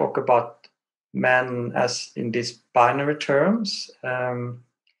talk about men as in these binary terms,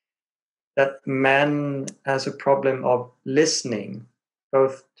 that men has a problem of listening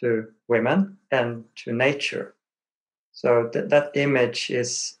both to women and to nature. So that image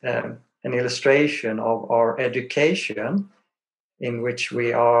is an illustration of our education in which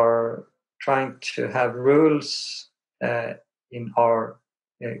we are trying to have rules in our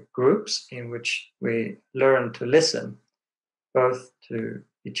groups in which we learn to listen both to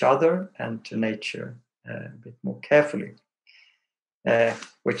each other and to nature a bit more carefully.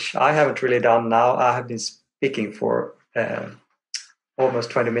 Which I haven't really done now. I have been speaking for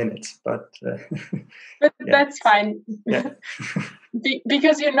almost 20 minutes, but that's fine. Yeah.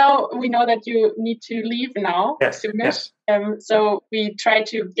 Because we know that you need to leave now soonish. So we try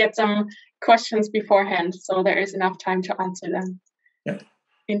to get some questions beforehand, so there is enough time to answer them. Yeah.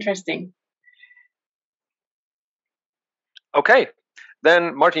 Interesting. Okay.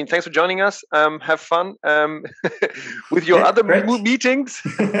 Then, Martin, thanks for joining us. Have fun with your other meetings.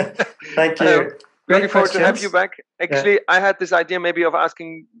 Thank you. Looking forward to have you back. Actually, I had this idea maybe of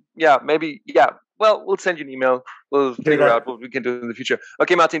asking, well, we'll send you an email. We'll figure out what we can do in the future.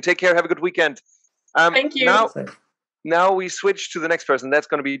 Okay, Martin, take care. Have a good weekend. Thank you. Now we switch to the next person. That's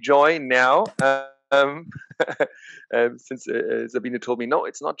going to be Joy now. Since Sabine told me, no,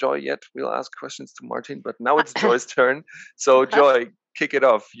 it's not Joy yet. We'll ask questions to Martin, but now it's Joy's turn. So Joy, kick it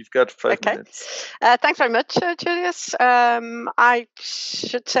off. You've got 5 minutes. Thanks very much, Julius. I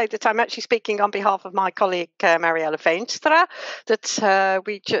should say that I'm actually speaking on behalf of my colleague Mariella Veenstra, that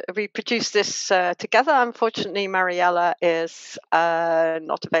we produced this together. Unfortunately, Mariella is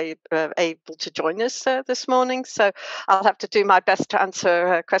not able to join us this morning, so I'll have to do my best to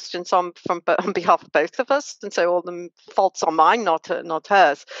answer questions on behalf of both of us, and so all the faults are mine, not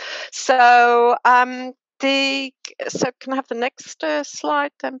hers. So so can I have the next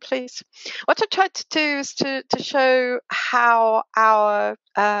slide then, please? What I tried to do is to show how our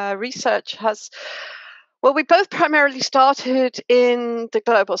research has, well, we both primarily started in the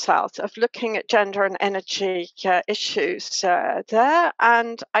Global South of looking at gender and energy issues there,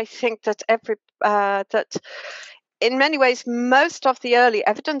 and I think that that in many ways, most of the early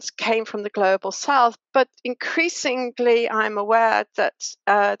evidence came from the Global South, but increasingly I'm aware that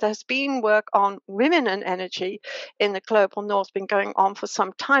there's been work on women and energy in the Global North been going on for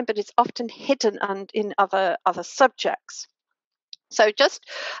some time, but it's often hidden and in other subjects. So just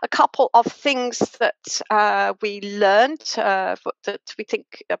a couple of things that we learned that we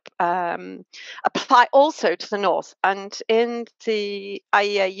think apply also to the North. And in the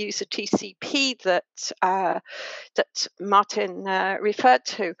IEA user TCP that Martin referred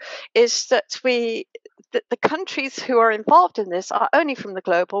to, is that the countries who are involved in this are only from the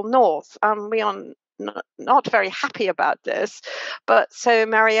Global North. We are not very happy about this, but so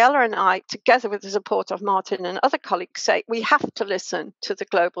Mariella and I, together with the support of Martin and other colleagues, say we have to listen to the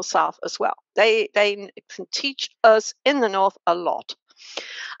Global South as well. They can teach us in the North a lot.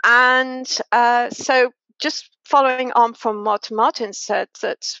 And so just following on from what Martin said,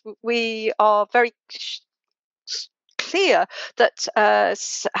 that we are very clear that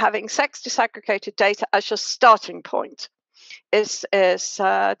having sex disaggregated data as your starting point is it's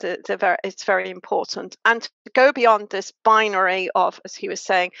very important, and to go beyond this binary of, as he was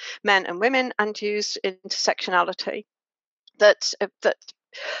saying, men and women, and use intersectionality, that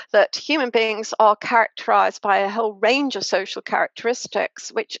human beings are characterized by a whole range of social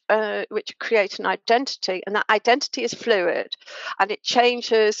characteristics which create an identity, and that identity is fluid and it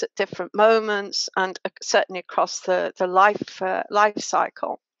changes at different moments and certainly across the life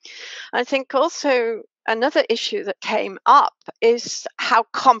cycle. I think also another issue that came up is how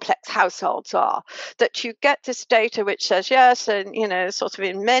complex households are, that you get this data which says, yes, and sort of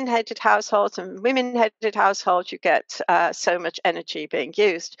in men-headed households and women-headed households, you get so much energy being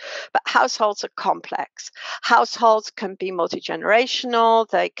used. But households are complex. Households can be multi-generational.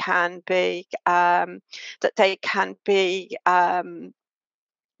 They can be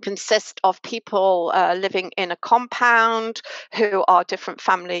consist of people living in a compound who are different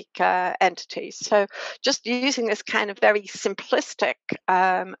family entities. So just using this kind of very simplistic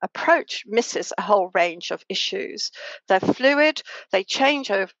approach misses a whole range of issues. They're fluid, they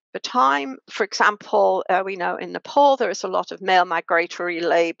change over time. For example, we know in Nepal there is a lot of male migratory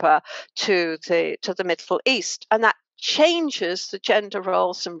labor to the Middle East, and that changes the gender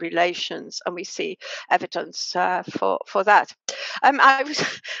roles and relations, and we see evidence for that. I was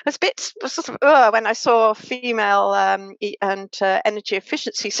a bit sort of when I saw female and energy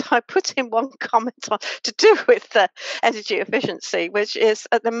efficiency, so I put in one comment to do with energy efficiency, which is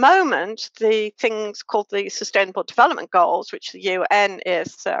at the moment the things called the Sustainable Development Goals, which the UN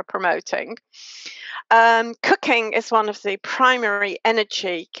is promoting. Cooking is one of the primary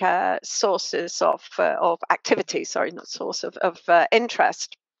energy sources of activity, not source of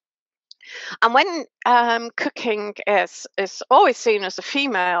interest. And when cooking is always seen as a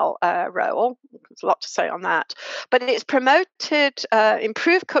female role, there's a lot to say on that, but it's promoted,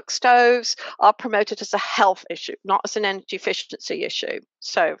 improved cook stoves are promoted as a health issue, not as an energy efficiency issue.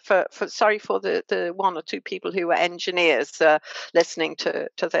 So sorry for the one or two people who were engineers listening to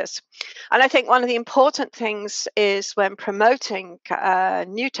this. And I think one of the important things is when promoting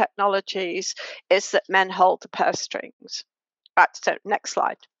new technologies is that men hold the purse strings. Right, so next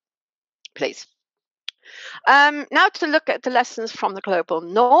slide, please. Now to look at the lessons from the Global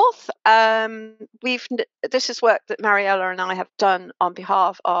North. This is work that Mariella and I have done on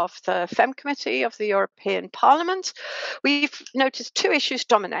behalf of the FEM Committee of the European Parliament. We've noticed two issues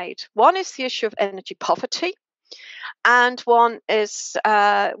dominate. One is the issue of energy poverty, and one is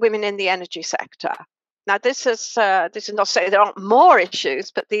women in the energy sector. Now, this is not to say there aren't more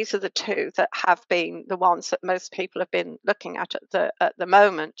issues, but these are the two that have been the ones that most people have been looking at the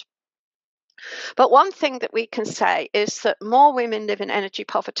moment. But one thing that we can say is that more women live in energy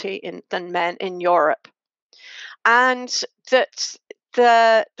poverty than men in Europe, and that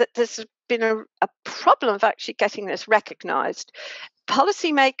there's been a problem of actually getting this recognised.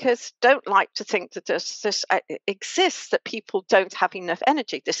 Policymakers don't like to think that this exists, that people don't have enough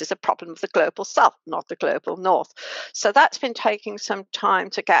energy. This is a problem of the global south, not the global north. So that's been taking some time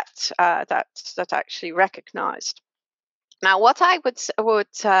to get that actually recognised. Now, what I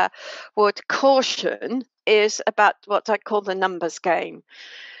would caution is about what I call the numbers game.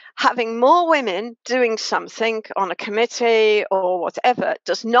 Having more women doing something on a committee or whatever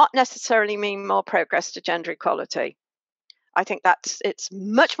does not necessarily mean more progress to gender equality. I think it's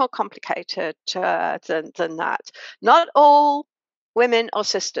much more complicated than that. Not all women are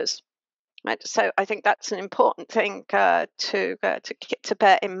sisters, right? So I think that's an important thing to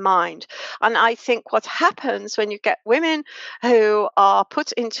bear in mind. And I think what happens when you get women who are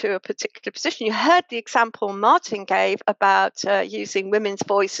put into a particular position, you heard the example Martin gave about using women's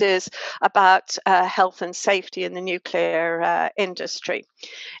voices about health and safety in the nuclear industry.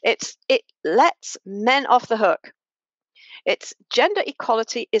 It lets men off the hook. It's gender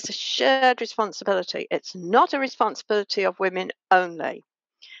equality is a shared responsibility. It's not a responsibility of women only.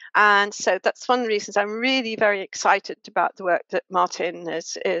 And so that's one of the reasons I'm really very excited about the work that Martin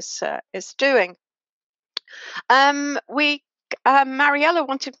is doing. Mariella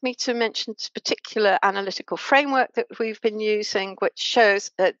wanted me to mention this particular analytical framework that we've been using, which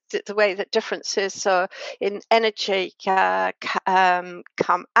shows the way that differences in energy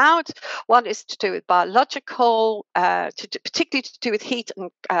come out. One is to do with biological, particularly to do with heat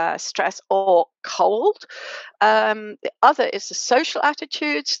and stress or cold. The other is the social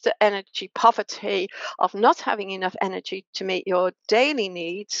attitudes, the energy poverty of not having enough energy to meet your daily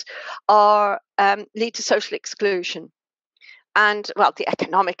needs, lead to social exclusion. And, well, the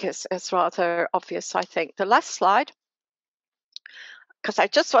economic is rather obvious, I think. The last slide, because I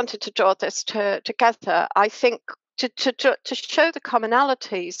just wanted to draw this together, I think to show the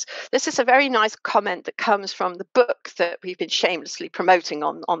commonalities. This is a very nice comment that comes from the book that we've been shamelessly promoting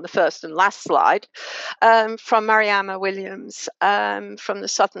on the first and last slide, from Mariama Williams from the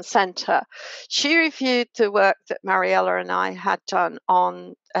Southern Centre. She reviewed the work that Mariella and I had done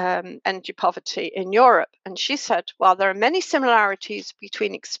on energy poverty in Europe. And she said, while there are many similarities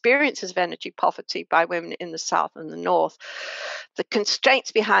between experiences of energy poverty by women in the South and the North, the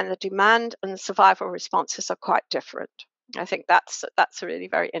constraints behind the demand and the survival responses are quite different. I think that's a really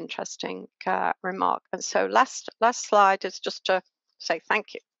very interesting remark. And so last slide is just to say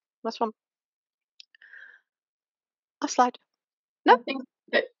thank you. Last one. Last slide. No? I think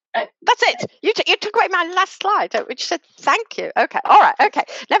that that's it. You took away my last slide, which said thank you. Okay. All right. Okay.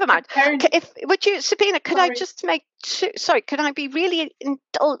 Never mind. Sabine, could I just make could I be really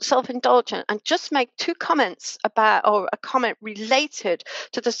self-indulgent and just make two comments about, or a comment related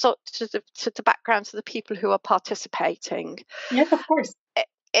to the backgrounds of the people who are participating? Yes, of course.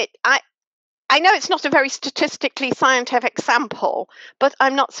 I know it's not a very statistically scientific sample, but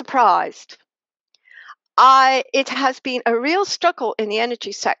I'm not surprised. It has been a real struggle in the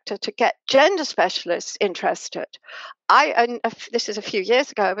energy sector to get gender specialists interested. This is a few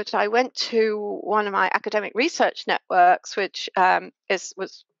years ago, but I went to one of my academic research networks, which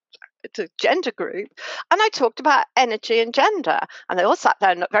was a gender group, and I talked about energy and gender, and they all sat there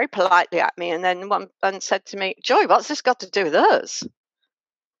and looked very politely at me, and then one said to me, "Joy, what's this got to do with us?"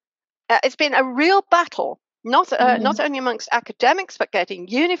 It's been a real battle. Not only amongst academics, but getting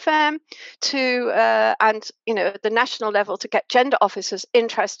UNIFEM and the national level to get gender officers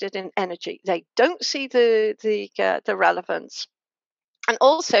interested in energy. They don't see the relevance, and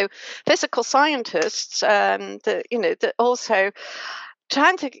also physical scientists. That also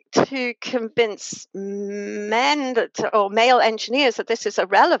trying to convince men or male engineers that this is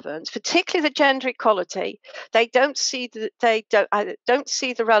irrelevant, particularly the gender equality. They don't see the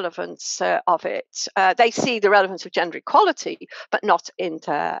relevance of it. They see the relevance of gender equality, but not in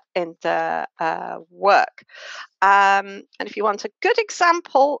the work. And if you want a good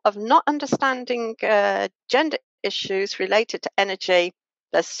example of not understanding gender issues related to energy,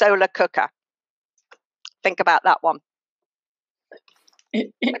 the solar cooker. Think about that one.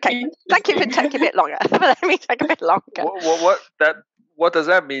 Okay, thank you for taking a bit longer. Let me take a bit longer. What does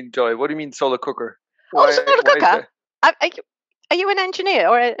that mean, Joy? What do you mean solar cooker? Solar cooker. Are you an engineer,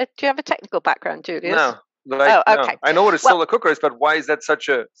 or do you have a technical background, Julius? No, Like, oh, okay. No. I know what a solar cooker is, but why is that such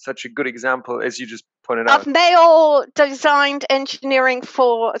a good example, as you just pointed out? Of male designed engineering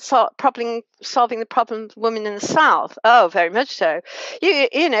for solving the problem of women in the South. Oh, very much so.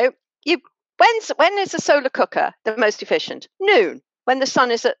 When is a solar cooker the most efficient? Noon, when the sun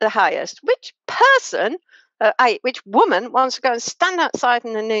is at the highest. Which woman wants to go and stand outside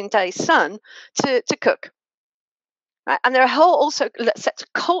in the noonday sun to cook? Right? And there are also sets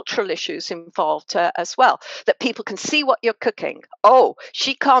of cultural issues involved as well, that people can see what you're cooking. Oh,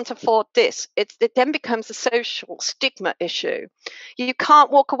 she can't afford this. It then becomes a social stigma issue. You can't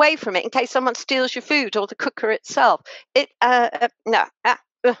walk away from it in case someone steals your food or the cooker itself.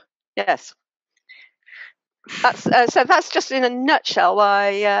 Yes. That's just in a nutshell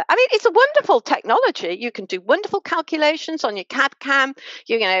why. It's a wonderful technology. You can do wonderful calculations on your CAD CAM.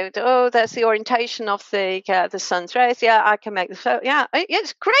 There's the orientation of the sun's rays. Yeah, I can make this. Yeah,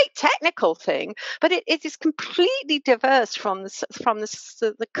 it's a great technical thing, but it is completely diverse from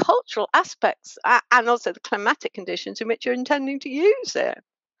the cultural aspects and also the climatic conditions in which you're intending to use it.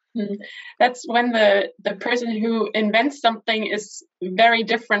 That's when the person who invents something is very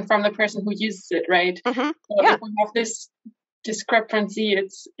different from the person who uses it, right? Mm-hmm. So if we have this discrepancy,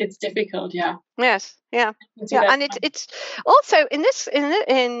 it's difficult. Yeah. Yes. Yeah. Yeah. And it's also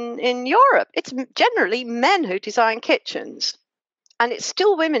in Europe, it's generally men who design kitchens, and it's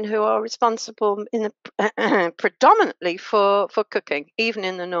still women who are responsible predominantly for cooking, even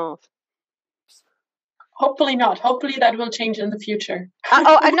in the north. Hopefully not. Hopefully that will change in the future.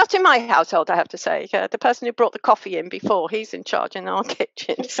 And not in my household, I have to say. The person who brought the coffee in before, he's in charge in our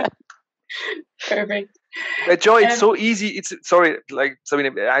kitchen. So. Perfect. But Joy, it's so easy. Sorry, like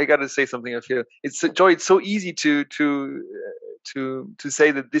Sabine, I got to say something. I feel Joy. It's so easy to say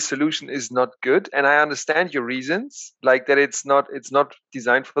that this solution is not good, and I understand your reasons, like that it's not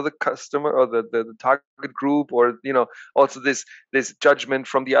designed for the customer or the target group, or also this judgment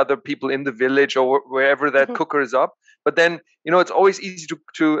from the other people in the village or wherever that cooker is up. But then it's always easy to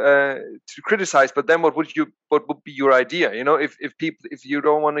criticize. But then what would be your idea? If you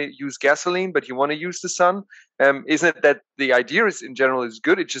don't want to use gasoline but you want to use the sun, isn't it that the idea in general is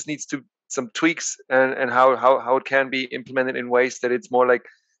good? It just needs some tweaks and how it can be implemented in ways that it's more like,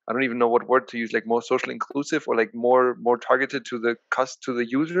 I don't even know what word to use, like more socially inclusive or like more targeted to the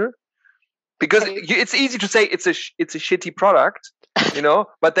user. Because it's easy to say it's a shitty product,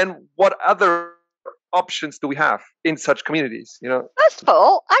 but then what other options do we have in such communities? First of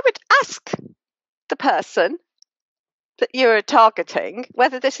all, I would ask the person that you're targeting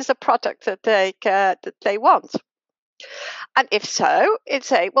whether this is a product that they want. And if so, it'd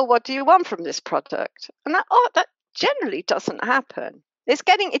say, well, what do you want from this product? And that generally doesn't happen.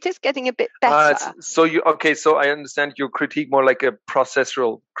 It is getting a bit better. So I understand your critique more like a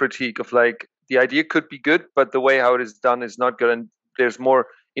processual critique of like the idea could be good, but the way how it is done is not good, and there's more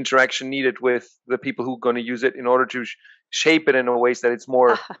interaction needed with the people who are going to use it in order to shape it in a ways that it's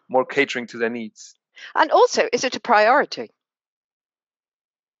more catering to their needs. And also, is it a priority?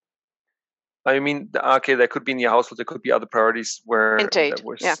 I mean, okay, that could be in your household. There could be other priorities where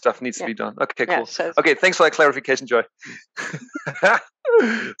stuff needs to be done. Okay, cool. Okay, thanks for that clarification, Joy.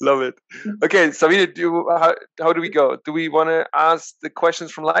 Love it. Okay, Sabine, how do we go? Do we want to ask the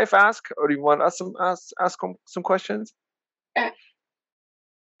questions from Live Ask, or do you want us to ask some questions?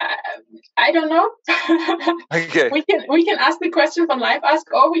 I don't know. Okay. We can ask the question from Live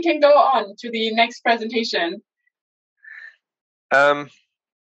Ask, or we can go on to the next presentation.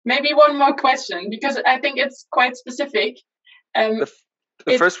 Maybe one more question, because I think it's quite specific. The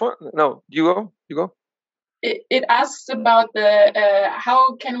first one? No, you go. It asks about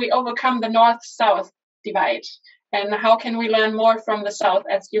how can we overcome the North-South divide, and how can we learn more from the South,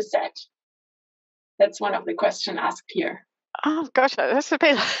 as you said. That's one of the questions asked here. Oh gosh, that's a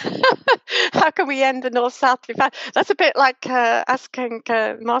bit. How can we end the North-South divide? That's a bit like asking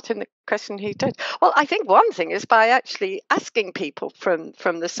Martin the question he did. Well, I think one thing is by actually asking people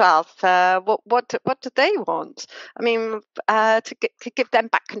from the South what do they want. I mean, to give them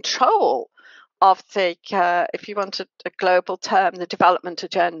back control of the, if you want a global term, the development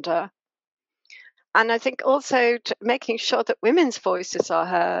agenda. And I think also making sure that women's voices are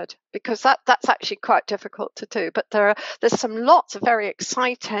heard, because that's actually quite difficult to do. But there's lots of very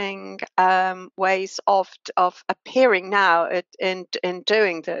exciting ways of appearing now in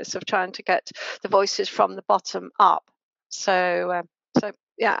doing this, of trying to get the voices from the bottom up. So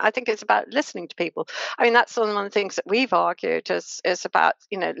Yeah, I think it's about listening to people. I mean, that's one of the things that we've argued is about,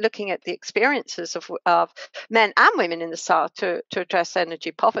 looking at the experiences of men and women in the South to address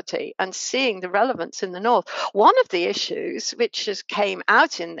energy poverty and seeing the relevance in the North. One of the issues which came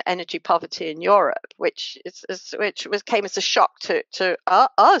out in energy poverty in Europe, which came as a shock to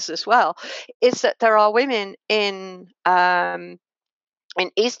us as well, is that there are women in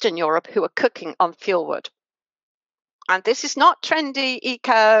Eastern Europe who are cooking on fuel wood. And this is not trendy,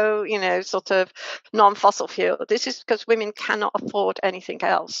 eco, sort of non-fossil fuel. This is because women cannot afford anything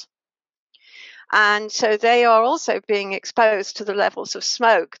else. And so they are also being exposed to the levels of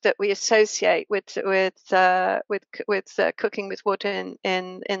smoke that we associate with cooking with wood in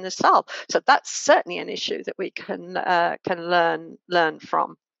the South. So that's certainly an issue that we can learn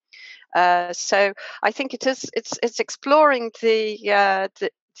from. So I think it's exploring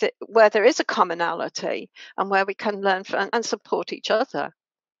where there is a commonality and where we can learn from and support each other.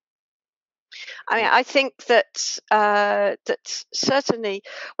 I mean, I think that certainly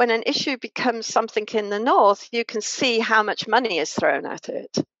when an issue becomes something in the North, you can see how much money is thrown at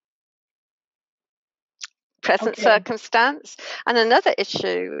it. Present circumstance. And another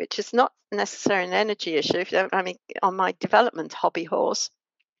issue, which is not necessarily an energy issue, if you don't mind me on my development hobby horse,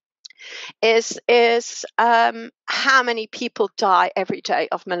 is how many people die every day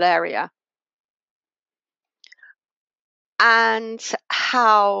of malaria, and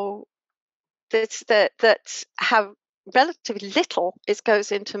how how relatively little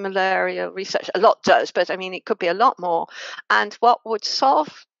goes into malaria research. A lot does, but I mean it could be a lot more. And what would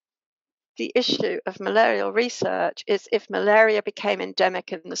solve the issue of malarial research is if malaria became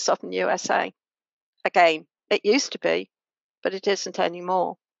endemic in the southern USA. Again, it used to be, but it isn't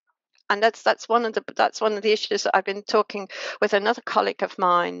anymore. And that's one of the issues that I've been talking with another colleague of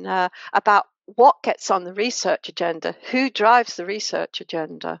mine about. What gets on the research agenda? Who drives the research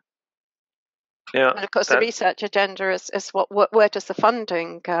agenda? Yeah, and of course, the research agenda is where does the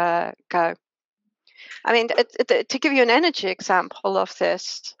funding go? I mean, to give you an energy example of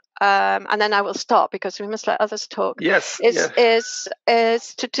this, and then I will stop because we must let others talk. Yes, is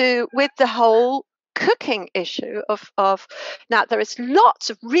to do with the whole cooking issue of now there is lots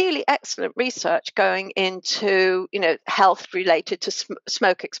of really excellent research going into health related to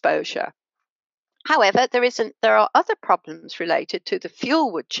smoke exposure. However, there are other problems related to the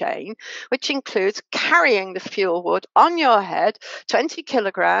fuel wood chain, which includes carrying the fuel wood on your head, 20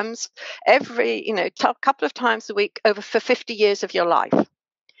 kilograms every couple of times a week for 50 years of your life.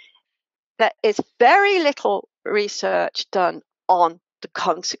 There is very little research done on the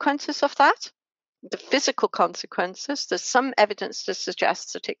consequences of that. The physical consequences. There's some evidence to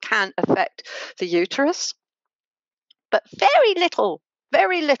suggest that it can affect the uterus, but very little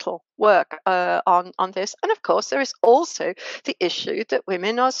work on this. And of course, there is also the issue that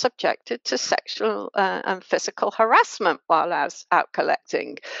women are subjected to sexual and physical harassment while out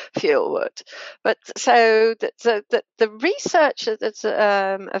collecting fuel wood. But so the research that's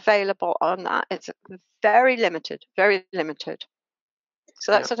available on that is very limited.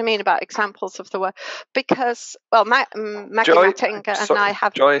 So that's what I mean about examples of the work. Because, well, Maggie Matinga and I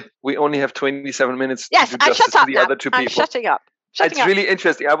have... Joy, we only have 27 minutes to do justice to the other two people. I'm shutting up. It's really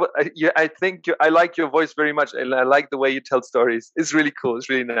interesting. I think I like your voice very much. I like the way you tell stories. It's really cool. It's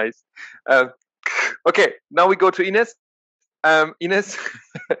really nice. Okay, now we go to Ines. Ines,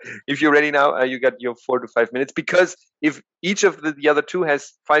 if you're ready now, you got your 4 to 5 minutes. Because if each of the other two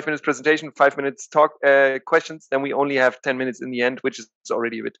has 5 minutes presentation, 5 minutes talk questions, then we only have 10 minutes in the end, which is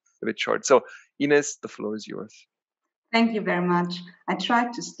already a bit short. So Ines, the floor is yours. Thank you very much. I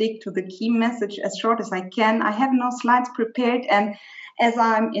tried to stick to the key message as short as I can. I have no slides prepared, and as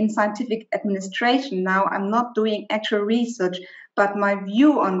I'm in scientific administration now, I'm not doing actual research, but my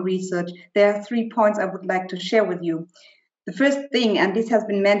view on research, there are 3 points I would like to share with you. The first thing, and this has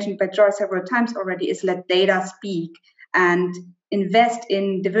been mentioned by Joy several times already, is let data speak and invest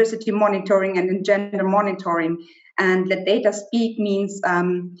in diversity monitoring and in gender monitoring. And let data speak means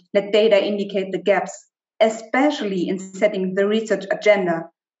let data indicate the gaps, especially in setting the research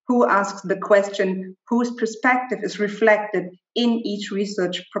agenda. Who asks the question, whose perspective is reflected in each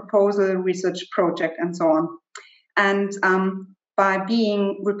research proposal, research project, and so on. And by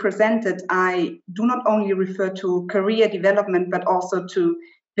being represented, I do not only refer to career development, but also to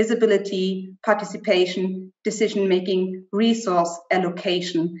visibility, participation, decision-making, resource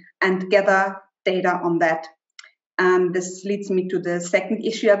allocation, and gather data on that. And this leads me to the second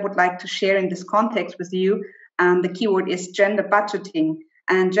issue I would like to share in this context with you. The keyword is gender budgeting.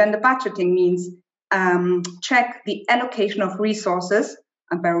 And gender budgeting means check the allocation of resources.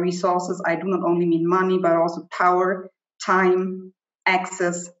 And by resources, I do not only mean money, but also power, time,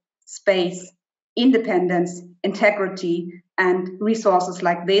 access, space, independence, integrity, and resources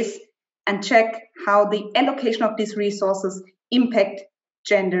like this, and check how the allocation of these resources impact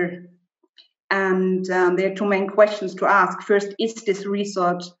gender. And there are two main questions to ask. First, is this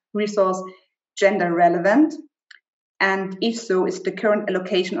resource gender relevant? And if so, is the current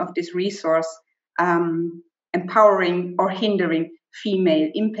allocation of this resource empowering or hindering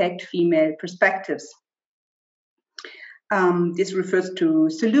female perspectives? This refers to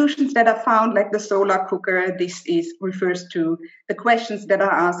solutions that are found, like the solar cooker. This refers to the questions that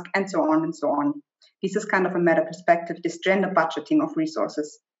are asked, and so on and so on. This is kind of a meta perspective, this gender budgeting of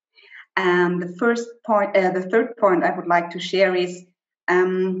resources. And the third point I would like to share is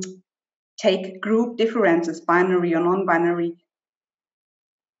take group differences, binary or non-binary,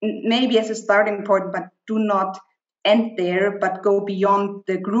 maybe as a starting point, but do not end there, but go beyond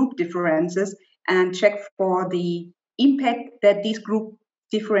the group differences and check for the impact that these group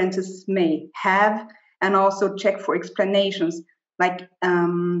differences may have, and also check for explanations. Like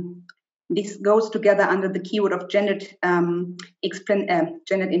this goes together under the keyword of gendered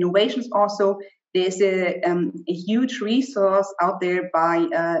innovations. Also, there's a huge resource out there by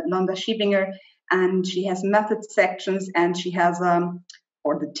Londa Schibinger, and she has method sections, and she has,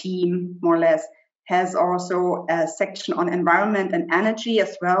 or the team more or less, has also a section on environment and energy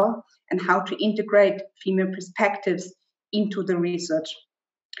as well, and how to integrate female perspectives into the research.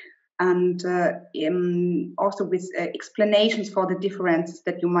 And also with explanations for the differences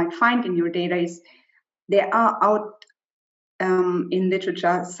that you might find in your data. There are out in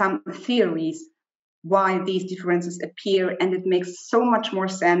literature some theories why these differences appear, and it makes so much more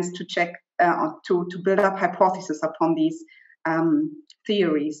sense to check to build up hypotheses upon these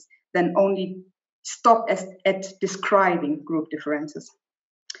theories than only stop at describing group differences.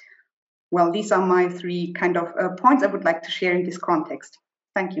 Well, these are my three kind of points I would like to share in this context.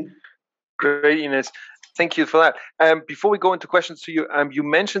 Thank you. Great, Ines. Thank you for that. Before we go into questions to you, you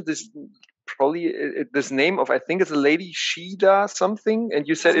mentioned this this name of, I think it's a lady, Shida something, and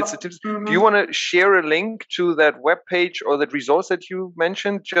you said it's a tips. Mm-hmm. Do you want to share a link to that webpage or that resource that you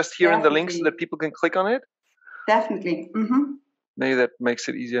mentioned just here in the link so that people can click on it? Definitely. Mm-hmm. Maybe that makes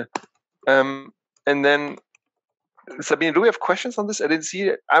it easier. And then, Sabine, do we have questions on this? I didn't see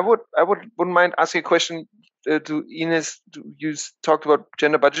it. Wouldn't mind asking a question to Ines. You talked about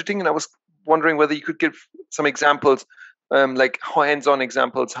gender budgeting, and I was wondering whether you could give some examples, like hands-on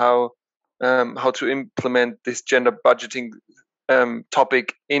examples, how to implement this gender budgeting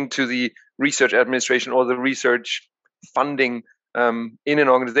topic into the research administration or the research funding in an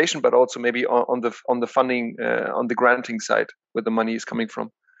organization, but also maybe on the funding, on the granting side, where the money is coming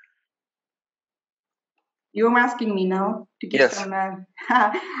from. You're asking me now to give yes. some.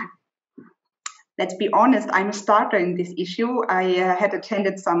 Let's be honest, I'm a starter in this issue. I had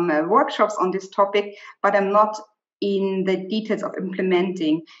attended some workshops on this topic, but I'm not in the details of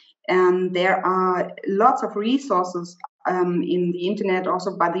implementing. There are lots of resources in the internet,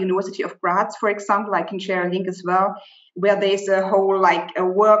 also by the University of Graz, for example. I can share a link as well, where there's a whole a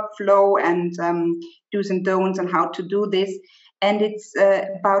workflow and do's and don'ts and how to do this. And it's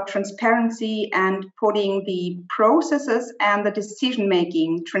about transparency and putting the processes and the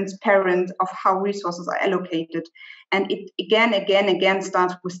decision-making transparent of how resources are allocated. And it again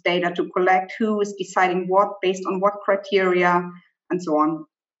starts with data to collect who is deciding what, based on what criteria, and so on.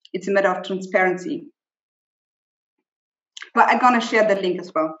 It's a matter of transparency. But I'm going to share the link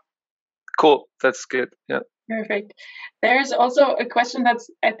as well. Cool. That's good. Yeah. Perfect. There's also a question that's,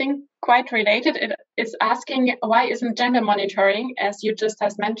 I think, quite related. It is asking, why isn't gender monitoring, as you just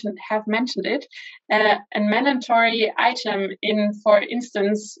have mentioned it, a mandatory item in, for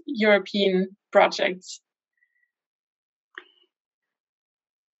instance, European projects?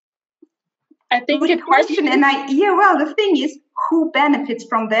 I think good question, and the thing is, who benefits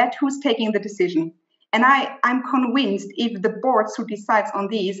from that? Who's taking the decision? And I'm convinced if the boards who decides on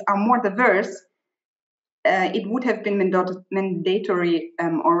these are more diverse, it would have been mandatory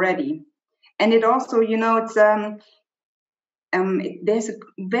already. And it also, it's there's a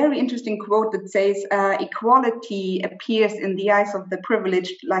very interesting quote that says, equality appears in the eyes of the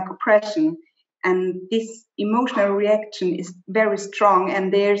privileged like oppression. And this emotional reaction is very strong,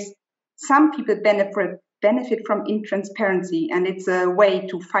 and there's some people benefit from intransparency, and it's a way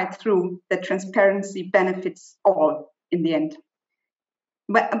to fight through that transparency benefits all in the end.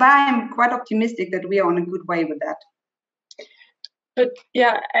 But I'm quite optimistic that we are on a good way with that. But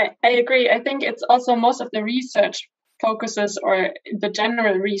yeah, I agree. I think it's also most of the research focuses, or the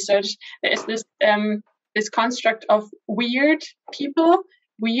general research, there is this construct of weird people,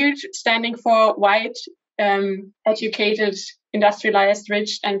 weird standing for white, educated, industrialized,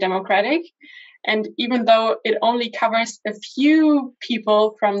 rich, and democratic. And even though it only covers a few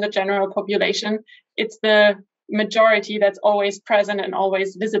people from the general population, it's the majority that's always present and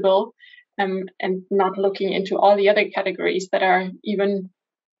always visible, and not looking into all the other categories that are even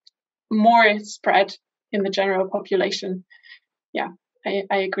more spread in the general population. Yeah,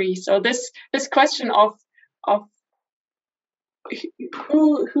 I agree. So this question of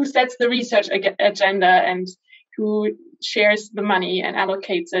who sets the research agenda and who shares the money and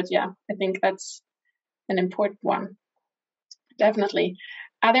allocates it, yeah, I think that's an important one. Definitely.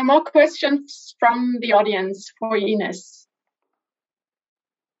 Are there more questions from the audience for Ines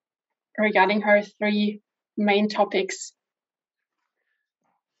regarding her 3 main topics?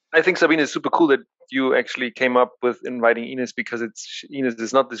 I think, Sabine, is super cool that you actually came up with inviting Ines, because Ines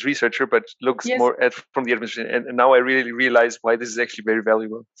is not this researcher, but looks more from the administration. And now I really realize why this is actually very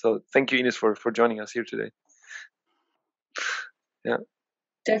valuable. So thank you, Ines, for joining us here today. Yeah.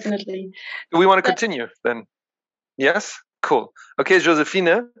 Definitely. Do we want to continue then? Yes? Cool. Okay,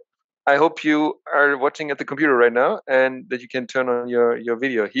 Josephine, I hope you are watching at the computer right now and that you can turn on your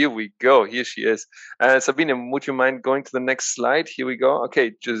video. Here we go. Here she is. Sabine, would you mind going to the next slide? Here we go.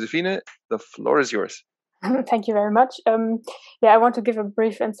 Okay, Josephine, the floor is yours. Thank you very much. I want to give a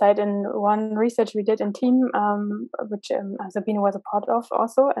brief insight in one research we did in team, which Sabine was a part of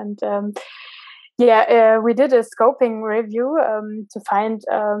also. And we did a scoping review to find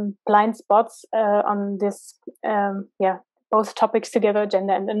blind spots on this, both topics together,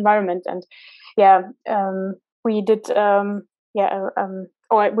 gender and environment. And we did, we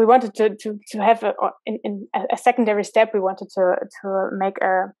wanted to have in a secondary step. We wanted to make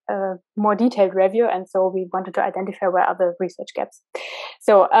a more detailed review, and so we wanted to identify where are the research gaps.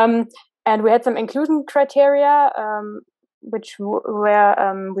 So and we had some inclusion criteria, where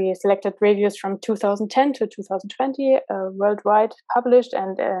we selected reviews from 2010 to 2020, worldwide published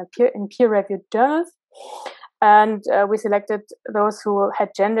and in peer-reviewed journals. And we selected those who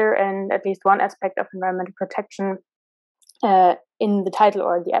had gender and at least one aspect of environmental protection in the title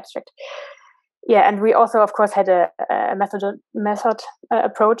or the abstract. Yeah, and we also, of course, had a method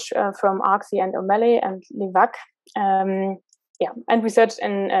approach from Arksy and O'Malley and Levac. And we searched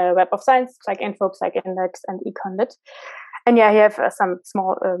in Web of Science, like Info, PsycIndex, and EconLit. And you have some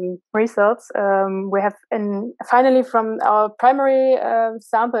small results. We have finally from our primary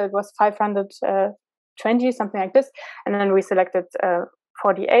sample, it was 520, something like this. And then we selected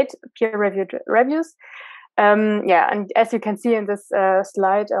 48 peer-reviewed reviews. And as you can see in this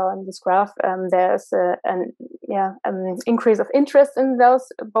slide or in this graph, there's an increase of interest in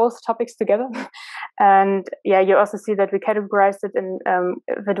those both topics together. And you also see that we categorized it in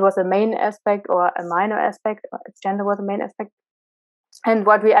if it was a main aspect or a minor aspect, or if gender was a main aspect. And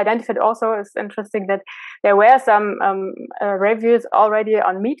what we identified also is interesting, that there were some reviews already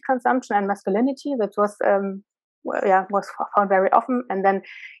on meat consumption and masculinity. That was found very often. And then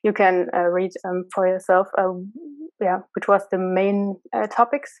you can read for yourself, which was the main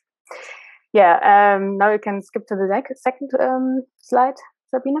topics. Now you can skip to the second slide,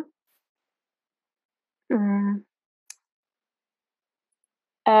 Sabine.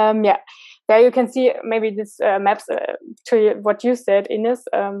 There you can see maybe this maps to what you said, Ines,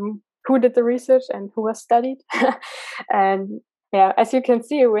 who did the research and who was studied. And as you can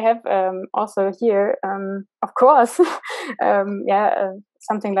see, we have also here, of course,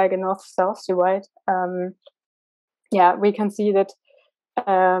 something like a north-south divide. We can see that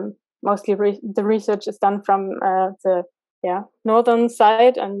mostly the research is done from the northern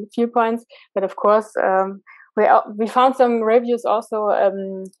side and viewpoints, but of course we found some reviews also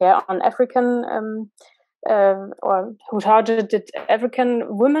on African or who targeted African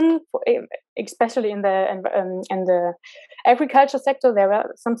women, especially in the agriculture sector. There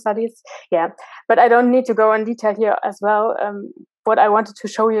were some studies, but I don't need to go in detail here as well. What I wanted to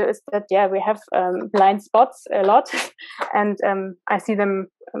show you is that we have blind spots a lot, and I see them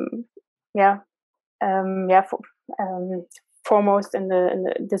foremost in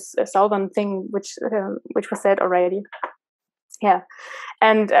this southern thing, which was said already.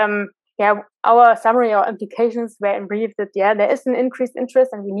 And our summary or implications were in brief that there is an increased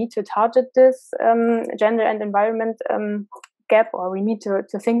interest, and we need to target this gender and environment gap, or we need to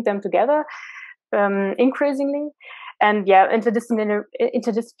think them together increasingly. And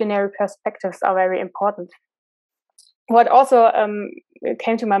interdisciplinary perspectives are very important. What also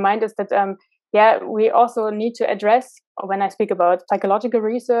came to my mind is that we also need to address, when I speak about psychological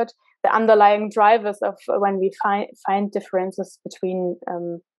research, the underlying drivers of when we find differences between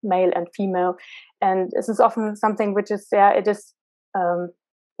male and female. And this is often something which is, it is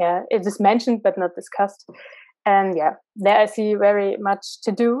it is mentioned but not discussed. And there I see very much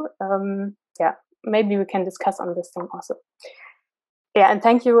to do. Maybe we can discuss on this thing also. And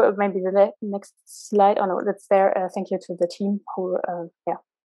thank you. Maybe the next slide. Oh no, that's there. Thank you to the team who,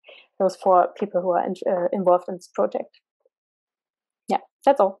 those 4 people who are involved in this project. Yeah,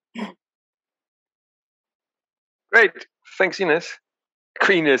 that's all. Great, thanks, Ines.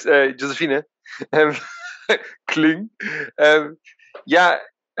 Josephine. Kling.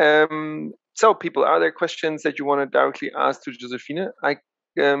 So, people, are there questions that you want to directly ask to Josephine?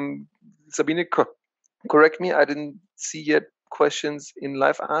 Sabine, correct me. I didn't see yet questions in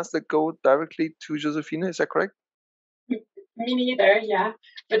live ask that go directly to Josephine. Is that correct? Me neither, yeah.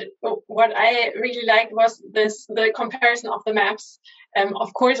 But what I really liked was the comparison of the maps.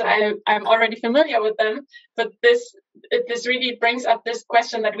 Of course, I'm already familiar with them, but this really brings up this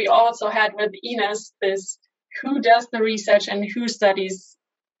question that we also had with Ines: this who does the research and who studies.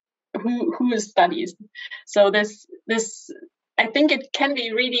 Who studies? So this I think it can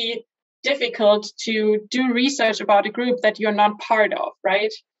be really difficult to do research about a group that you're not part of,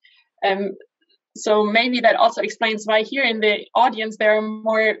 right? So maybe that also explains why here in the audience there are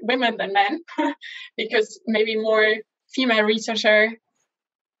more women than men, because maybe more female researchers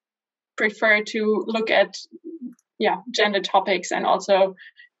prefer to look at gender topics and also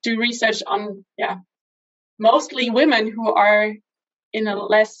do research on mostly women who are in a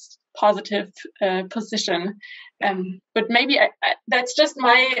less positive position. But maybe that's just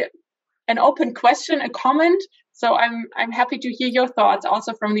an open question, a comment. So I'm happy to hear your thoughts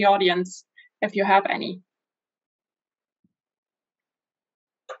also from the audience, if you have any.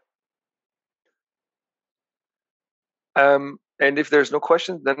 And if there's no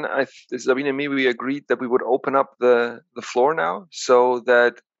questions, then Sabine and me, we agreed that we would open up the floor now, so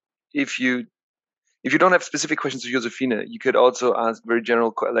that if you don't have specific questions to Josephine, you could also ask very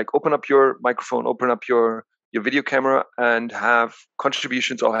general, like open up your microphone, open up your video camera, and have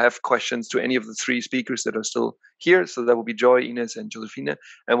contributions or have questions to any of the 3 speakers that are still here. So that will be Joy, Ines, and Josephine.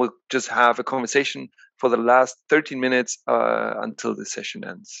 And we'll just have a conversation for the last 13 minutes until the session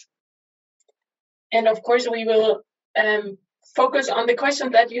ends. And of course, we will focus on the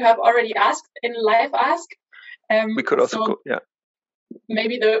questions that you have already asked in live ask. We could also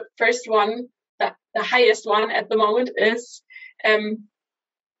maybe the first one, the highest one at the moment is,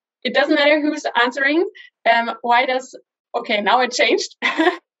 it doesn't matter who's answering. Now it changed.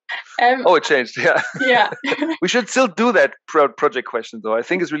 It changed, yeah. Yeah. We should still do that project question, though. I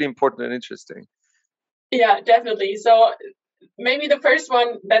think it's really important and interesting. Yeah, definitely. So maybe the first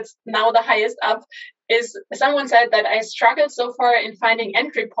one that's now the highest up is, someone said that I struggled so far in finding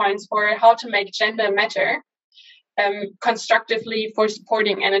entry points for how to make gender matter constructively for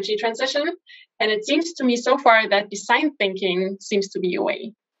supporting energy transition. And it seems to me so far that design thinking seems to be a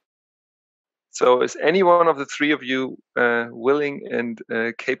way. So is any one of the 3 of you willing and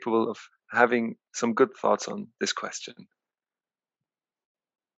capable of having some good thoughts on this question?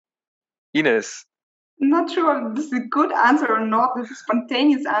 Ines? Not sure this is a good answer or not. The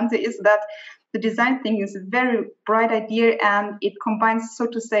spontaneous answer is that the design thinking is a very bright idea, and it combines, so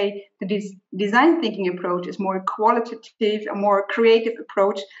to say, the design thinking approach is more qualitative, a more creative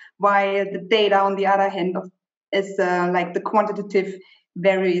approach, while the data, on the other hand, is like the quantitative,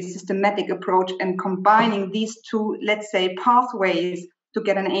 very systematic approach. And combining these 2, let's say, pathways to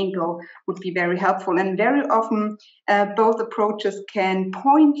get an angle would be very helpful. And very often, both approaches can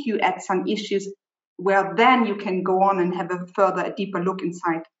point you at some issues where then you can go on and have a deeper look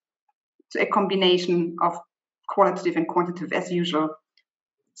inside. So a combination of qualitative and quantitative, as usual,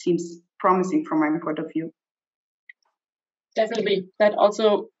 seems promising from my point of view. Definitely. That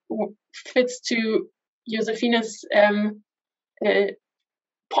also fits to Josephine's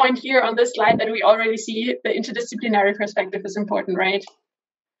point here on this slide, that we already see the interdisciplinary perspective is important, right?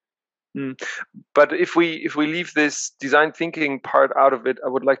 But if we leave this design thinking part out of it, I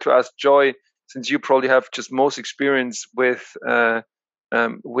would like to ask Joy, since you probably have just most experience with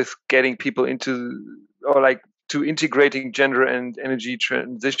getting people into, or like to integrating gender and energy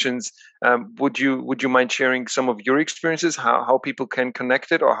transitions, would you mind sharing some of your experiences, how people can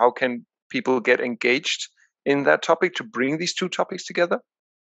connect it, or how can people get engaged in that topic to bring these 2 topics together?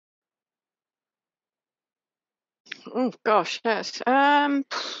 Oh gosh, yes. I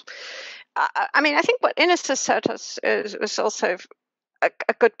mean, I think what Ines has said is also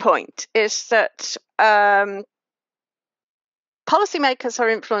a good point, is that policymakers are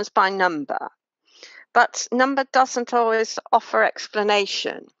influenced by number, but number doesn't always offer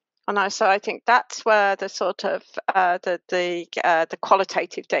explanation. And so I think that's where the sort of the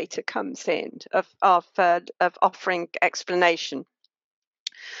qualitative data comes in, of offering explanation.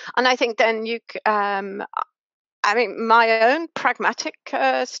 And I think then I mean, my own pragmatic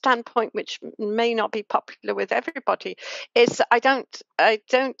standpoint, which may not be popular with everybody, is I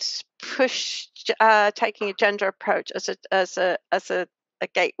don't push taking a gender approach as a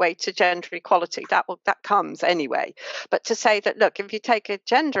gateway to gender equality. That comes anyway. But to say that, look, if you take a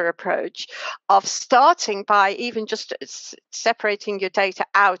gender approach of starting by even just separating your data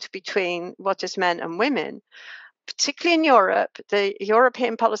out between what is men and women, particularly in Europe, the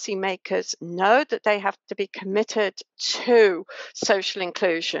European policymakers know that they have to be committed to social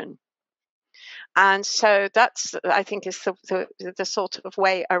inclusion. And so that's, I think, is the sort of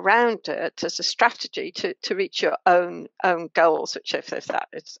way around it as a strategy to reach your own goals, which if that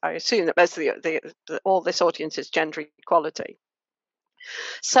is, I assume that most of all this audience is gender equality.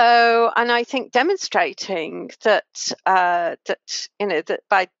 So, and I think demonstrating that that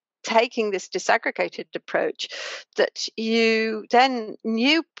by taking this disaggregated approach, that you then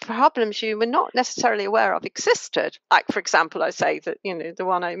knew problems you were not necessarily aware of existed. Like, for example, I say that, the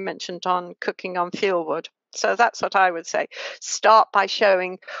one I mentioned on cooking on fuel wood. So that's what I would say. Start by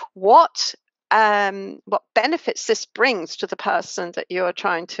showing what benefits this brings to the person that you are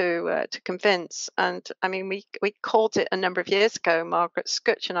trying to convince. And I mean, we called it a number of years ago, Margaret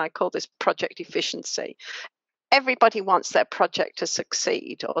Skutch and I called this project efficiency. Everybody wants their project to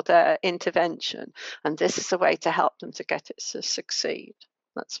succeed or their intervention, and this is a way to help them to get it to succeed.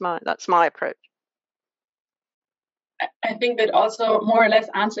 That's my approach. I think that also more or less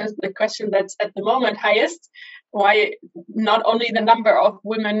answers the question that's at the moment highest, why not only the number of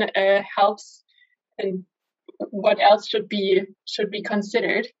women helps, and what else should be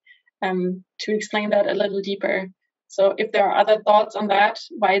considered, to explain that a little deeper. So if there are other thoughts on that,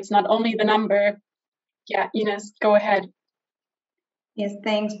 why it's not only the number. Yeah, Ines, go ahead. Yes,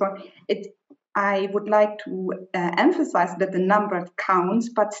 thanks for it. I would like to emphasize that the number counts,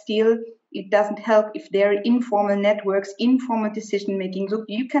 but still it doesn't help if there are informal networks, informal decision making. Look,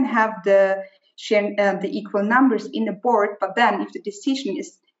 you can have the equal numbers in a board, but then if the decision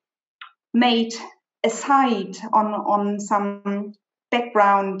is made aside on some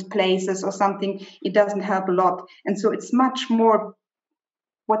background places or something, it doesn't help a lot. And so it's much more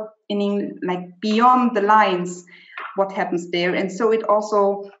beyond the lines, what happens there. And so it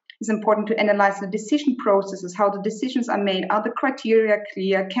also is important to analyze the decision processes, how the decisions are made. Are the criteria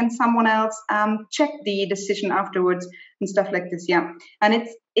clear? Can someone else check the decision afterwards and stuff like this? Yeah. And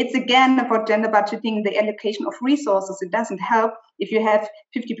it's again about gender budgeting, the allocation of resources. It doesn't help if you have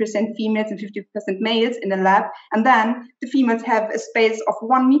 50% females and 50% males in a lab, and then the females have a space of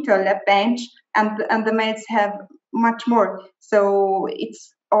 1 meter lab bench and the males have much more. So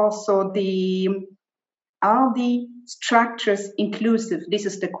it's also are the structures inclusive? This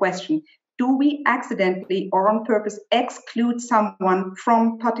is the question. Do we accidentally or on purpose exclude someone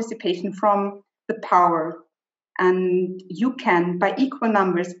from participation, from the power? And you can, by equal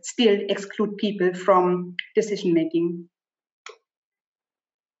numbers, still exclude people from decision making.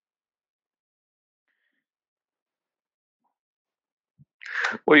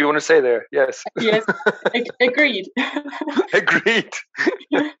 What do you want to say there? Yes. Yes, agreed. Agreed.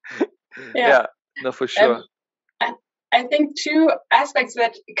 Yeah, no, for sure. I think two aspects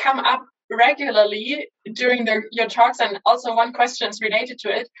that come up regularly during your talks, and also one question is related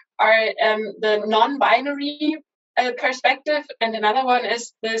to it, are the non-binary perspective, and another one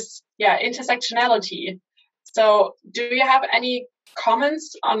is this intersectionality. So do you have any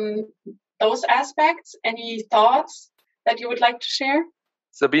comments on those aspects? Any thoughts that you would like to share?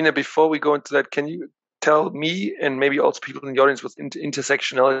 Sabine, before we go into that, can you tell me and maybe also people in the audience what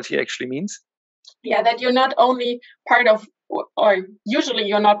intersectionality actually means? Yeah, that you're not only part of, or usually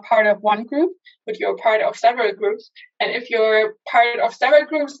you're not part of one group, but you're part of several groups. And if you're part of several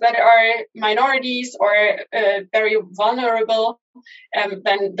groups that are minorities or very vulnerable,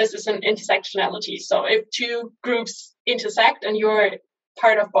 then this is an intersectionality. So if two groups intersect and you're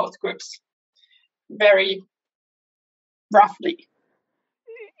part of both groups, very roughly.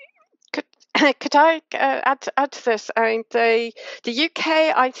 Could I add to this? I mean, the UK,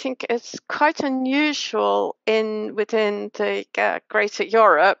 I think, is quite unusual within the Greater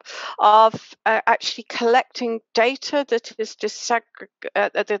Europe of actually collecting data that is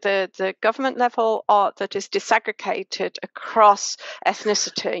the government level, or that is disaggregated across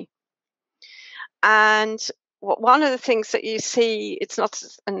ethnicity. And one of the things that you see, it's not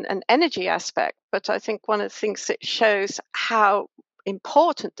an energy aspect, but I think one of the things that shows how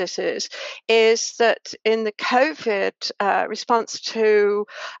important this is that in the COVID response to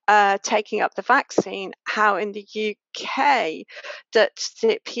taking up the vaccine, how in the UK that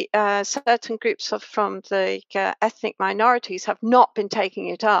certain groups from the ethnic minorities have not been taking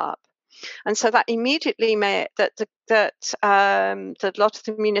it up. And so that immediately meant that a lot of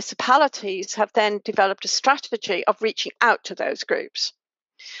the municipalities have then developed a strategy of reaching out to those groups.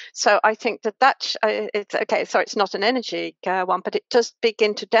 So I think that it's okay. So it's not an energy one, but it does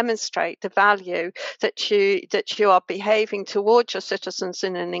begin to demonstrate the value that you are behaving towards your citizens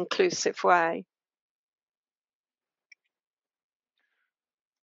in an inclusive way.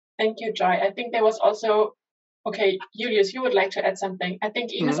 Thank you, Joy. I think there was also, okay, Julius, you would like to add something. I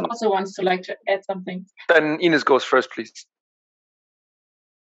think Ines also wants to add something. Then Ines goes first, please.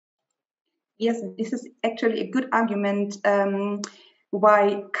 Yes, this is actually a good argument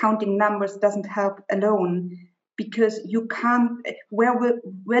why counting numbers doesn't help alone, because you can't,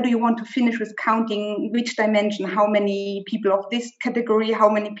 where do you want to finish with counting which dimension, how many people of this category, how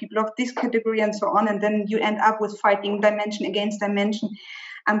many people of this category, and so on, and then you end up with fighting dimension against dimension.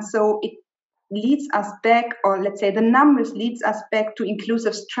 And so it leads us back, or let's say the numbers leads us back to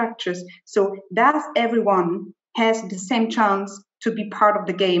inclusive structures. So does everyone has the same chance to be part of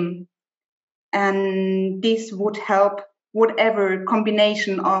the game? And this would help whatever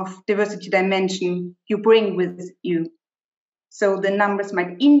combination of diversity dimension you bring with you. So the numbers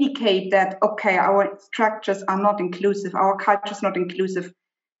might indicate that, okay, our structures are not inclusive, our culture is not inclusive.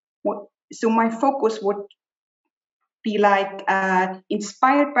 So my focus would be like,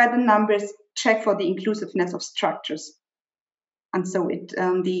 inspired by the numbers, check for the inclusiveness of structures. And so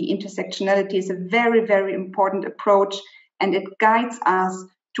the intersectionality is a very, very important approach, and it guides us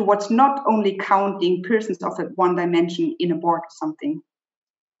towards not only counting persons of one dimension in a board or something.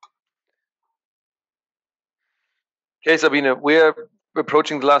 Okay, Sabine, we're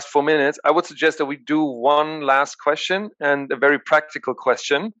approaching the last 4 minutes. I would suggest that we do one last question, and a very practical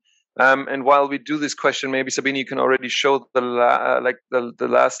question. And while we do this question, maybe Sabine, you can already show the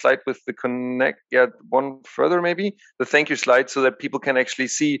last slide with the connect. Yeah, one further maybe, the thank you slide, so that people can actually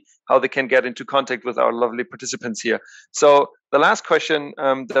see how they can get into contact with our lovely participants here. So the last question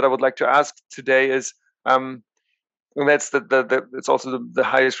that I would like to ask today is, and that's it's also the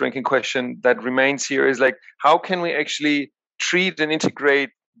highest ranking question that remains here, is like, how can we actually treat and integrate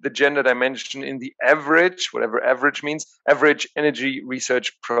the gender dimension in the average, whatever average means, average energy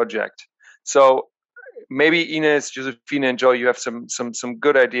research project? So maybe Ines, Josephine, and Joy, you have some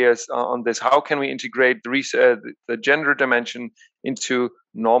good ideas on this. How can we integrate the gender dimension into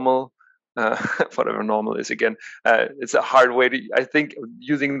normal, whatever normal is again? It's a hard way to, I think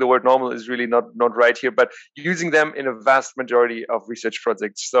using the word normal is really not right here, but using them in a vast majority of research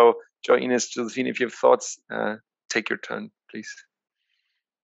projects. So Joy, Ines, Josephine, if you have thoughts, take your turn, please.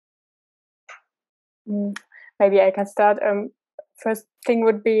 Maybe I can start. First thing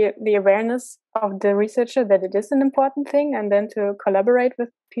would be the awareness of the researcher that it is an important thing, and then to collaborate with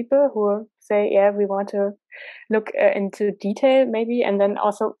people who say, yeah, we want to look into detail maybe. And then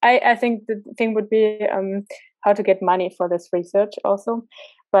also, I think the thing would be how to get money for this research also.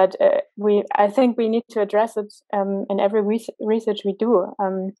 But I think we need to address it in every research we do.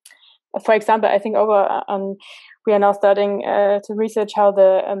 For example, I think we are now starting to research how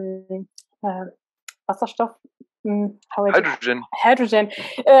the Wasserstoff, hydrogen.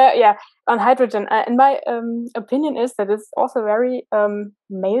 On hydrogen. And my opinion is that it's also very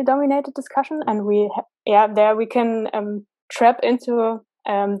male-dominated discussion, and we can trap into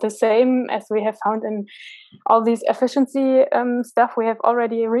the same as we have found in all these efficiency stuff we have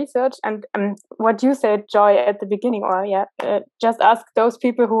already researched. And what you said, Joy, at the beginning, just ask those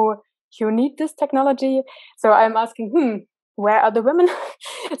people who need this technology. So I'm asking, where are the women?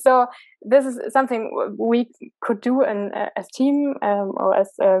 So this is something we could do as team or as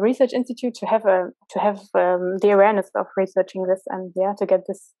a research institute to have the awareness of researching this, and to get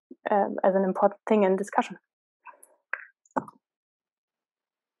this as an important thing in discussion.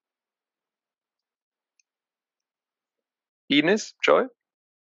 Ines, Joy?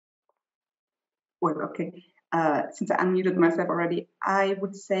 Well, okay. Since I unmuted myself already, I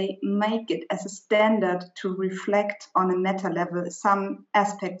would say make it as a standard to reflect on a meta level some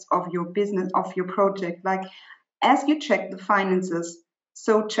aspects of your business, of your project. Like, as you check the finances,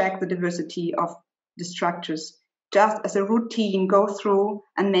 so check the diversity of the structures. Just as a routine, go through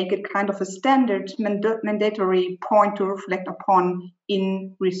and make it kind of a standard mandatory point to reflect upon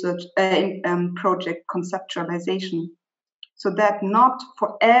in research, in project conceptualization. So that not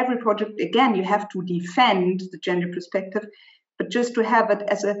for every project, again, you have to defend the gender perspective, but just to have it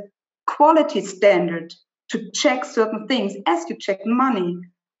as a quality standard to check certain things as you check money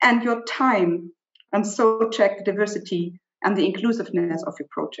and your time, and so check the diversity and the inclusiveness of your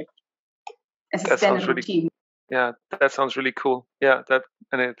project as a standard routine. Yeah, that sounds really cool. Yeah,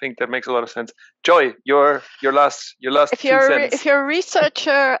 and I think that makes a lot of sense. Joy, your last if you're a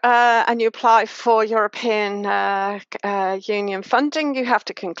researcher and you apply for European Union funding, you have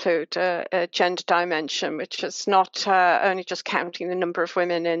to conclude a gender dimension, which is not only just counting the number of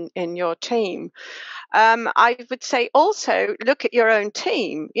women in your team. I would say also look at your own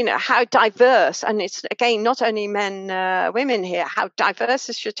team, how diverse, and it's again not only men, women here, how diverse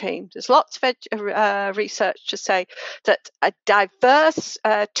is your team? There's lots of research to say that a diverse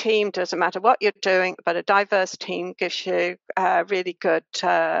team, doesn't matter what you're doing, but a diverse team gives you really good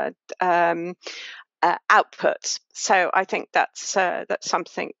outputs. So I think that's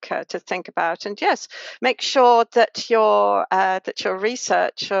something to think about. And yes, make sure that your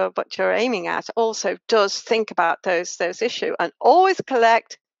research or what you're aiming at also does think about those issues, and always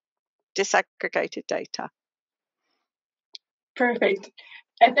collect disaggregated data. Perfect.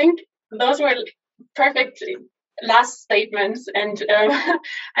 I think those were perfect last statements, and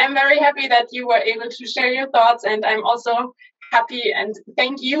I'm very happy that you were able to share your thoughts, and I'm also happy and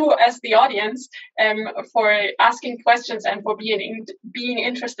thank you as the audience for asking questions and for being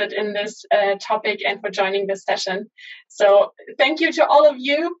interested in this topic and for joining this session. So thank you to all of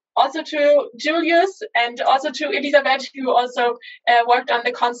you, also to Julius and also to Elisabeth, who also worked on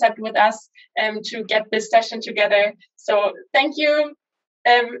the concept with us to get this session together. So thank you,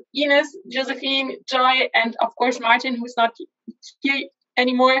 Ines, Josephine, Joy, and of course Martin, who's not here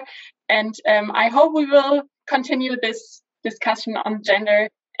anymore. And I hope we will continue this discussion on gender,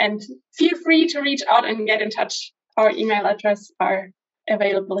 and feel free to reach out and get in touch. Our email address are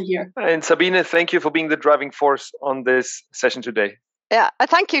available here. And Sabine, thank you for being the driving force on this session today. Yeah,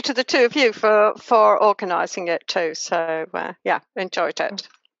 thank you to the two of you for organising it too. So yeah, enjoyed it.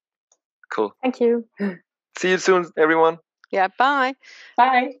 Cool. Thank you. See you soon, everyone. Yeah, bye.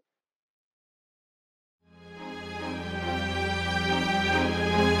 Bye.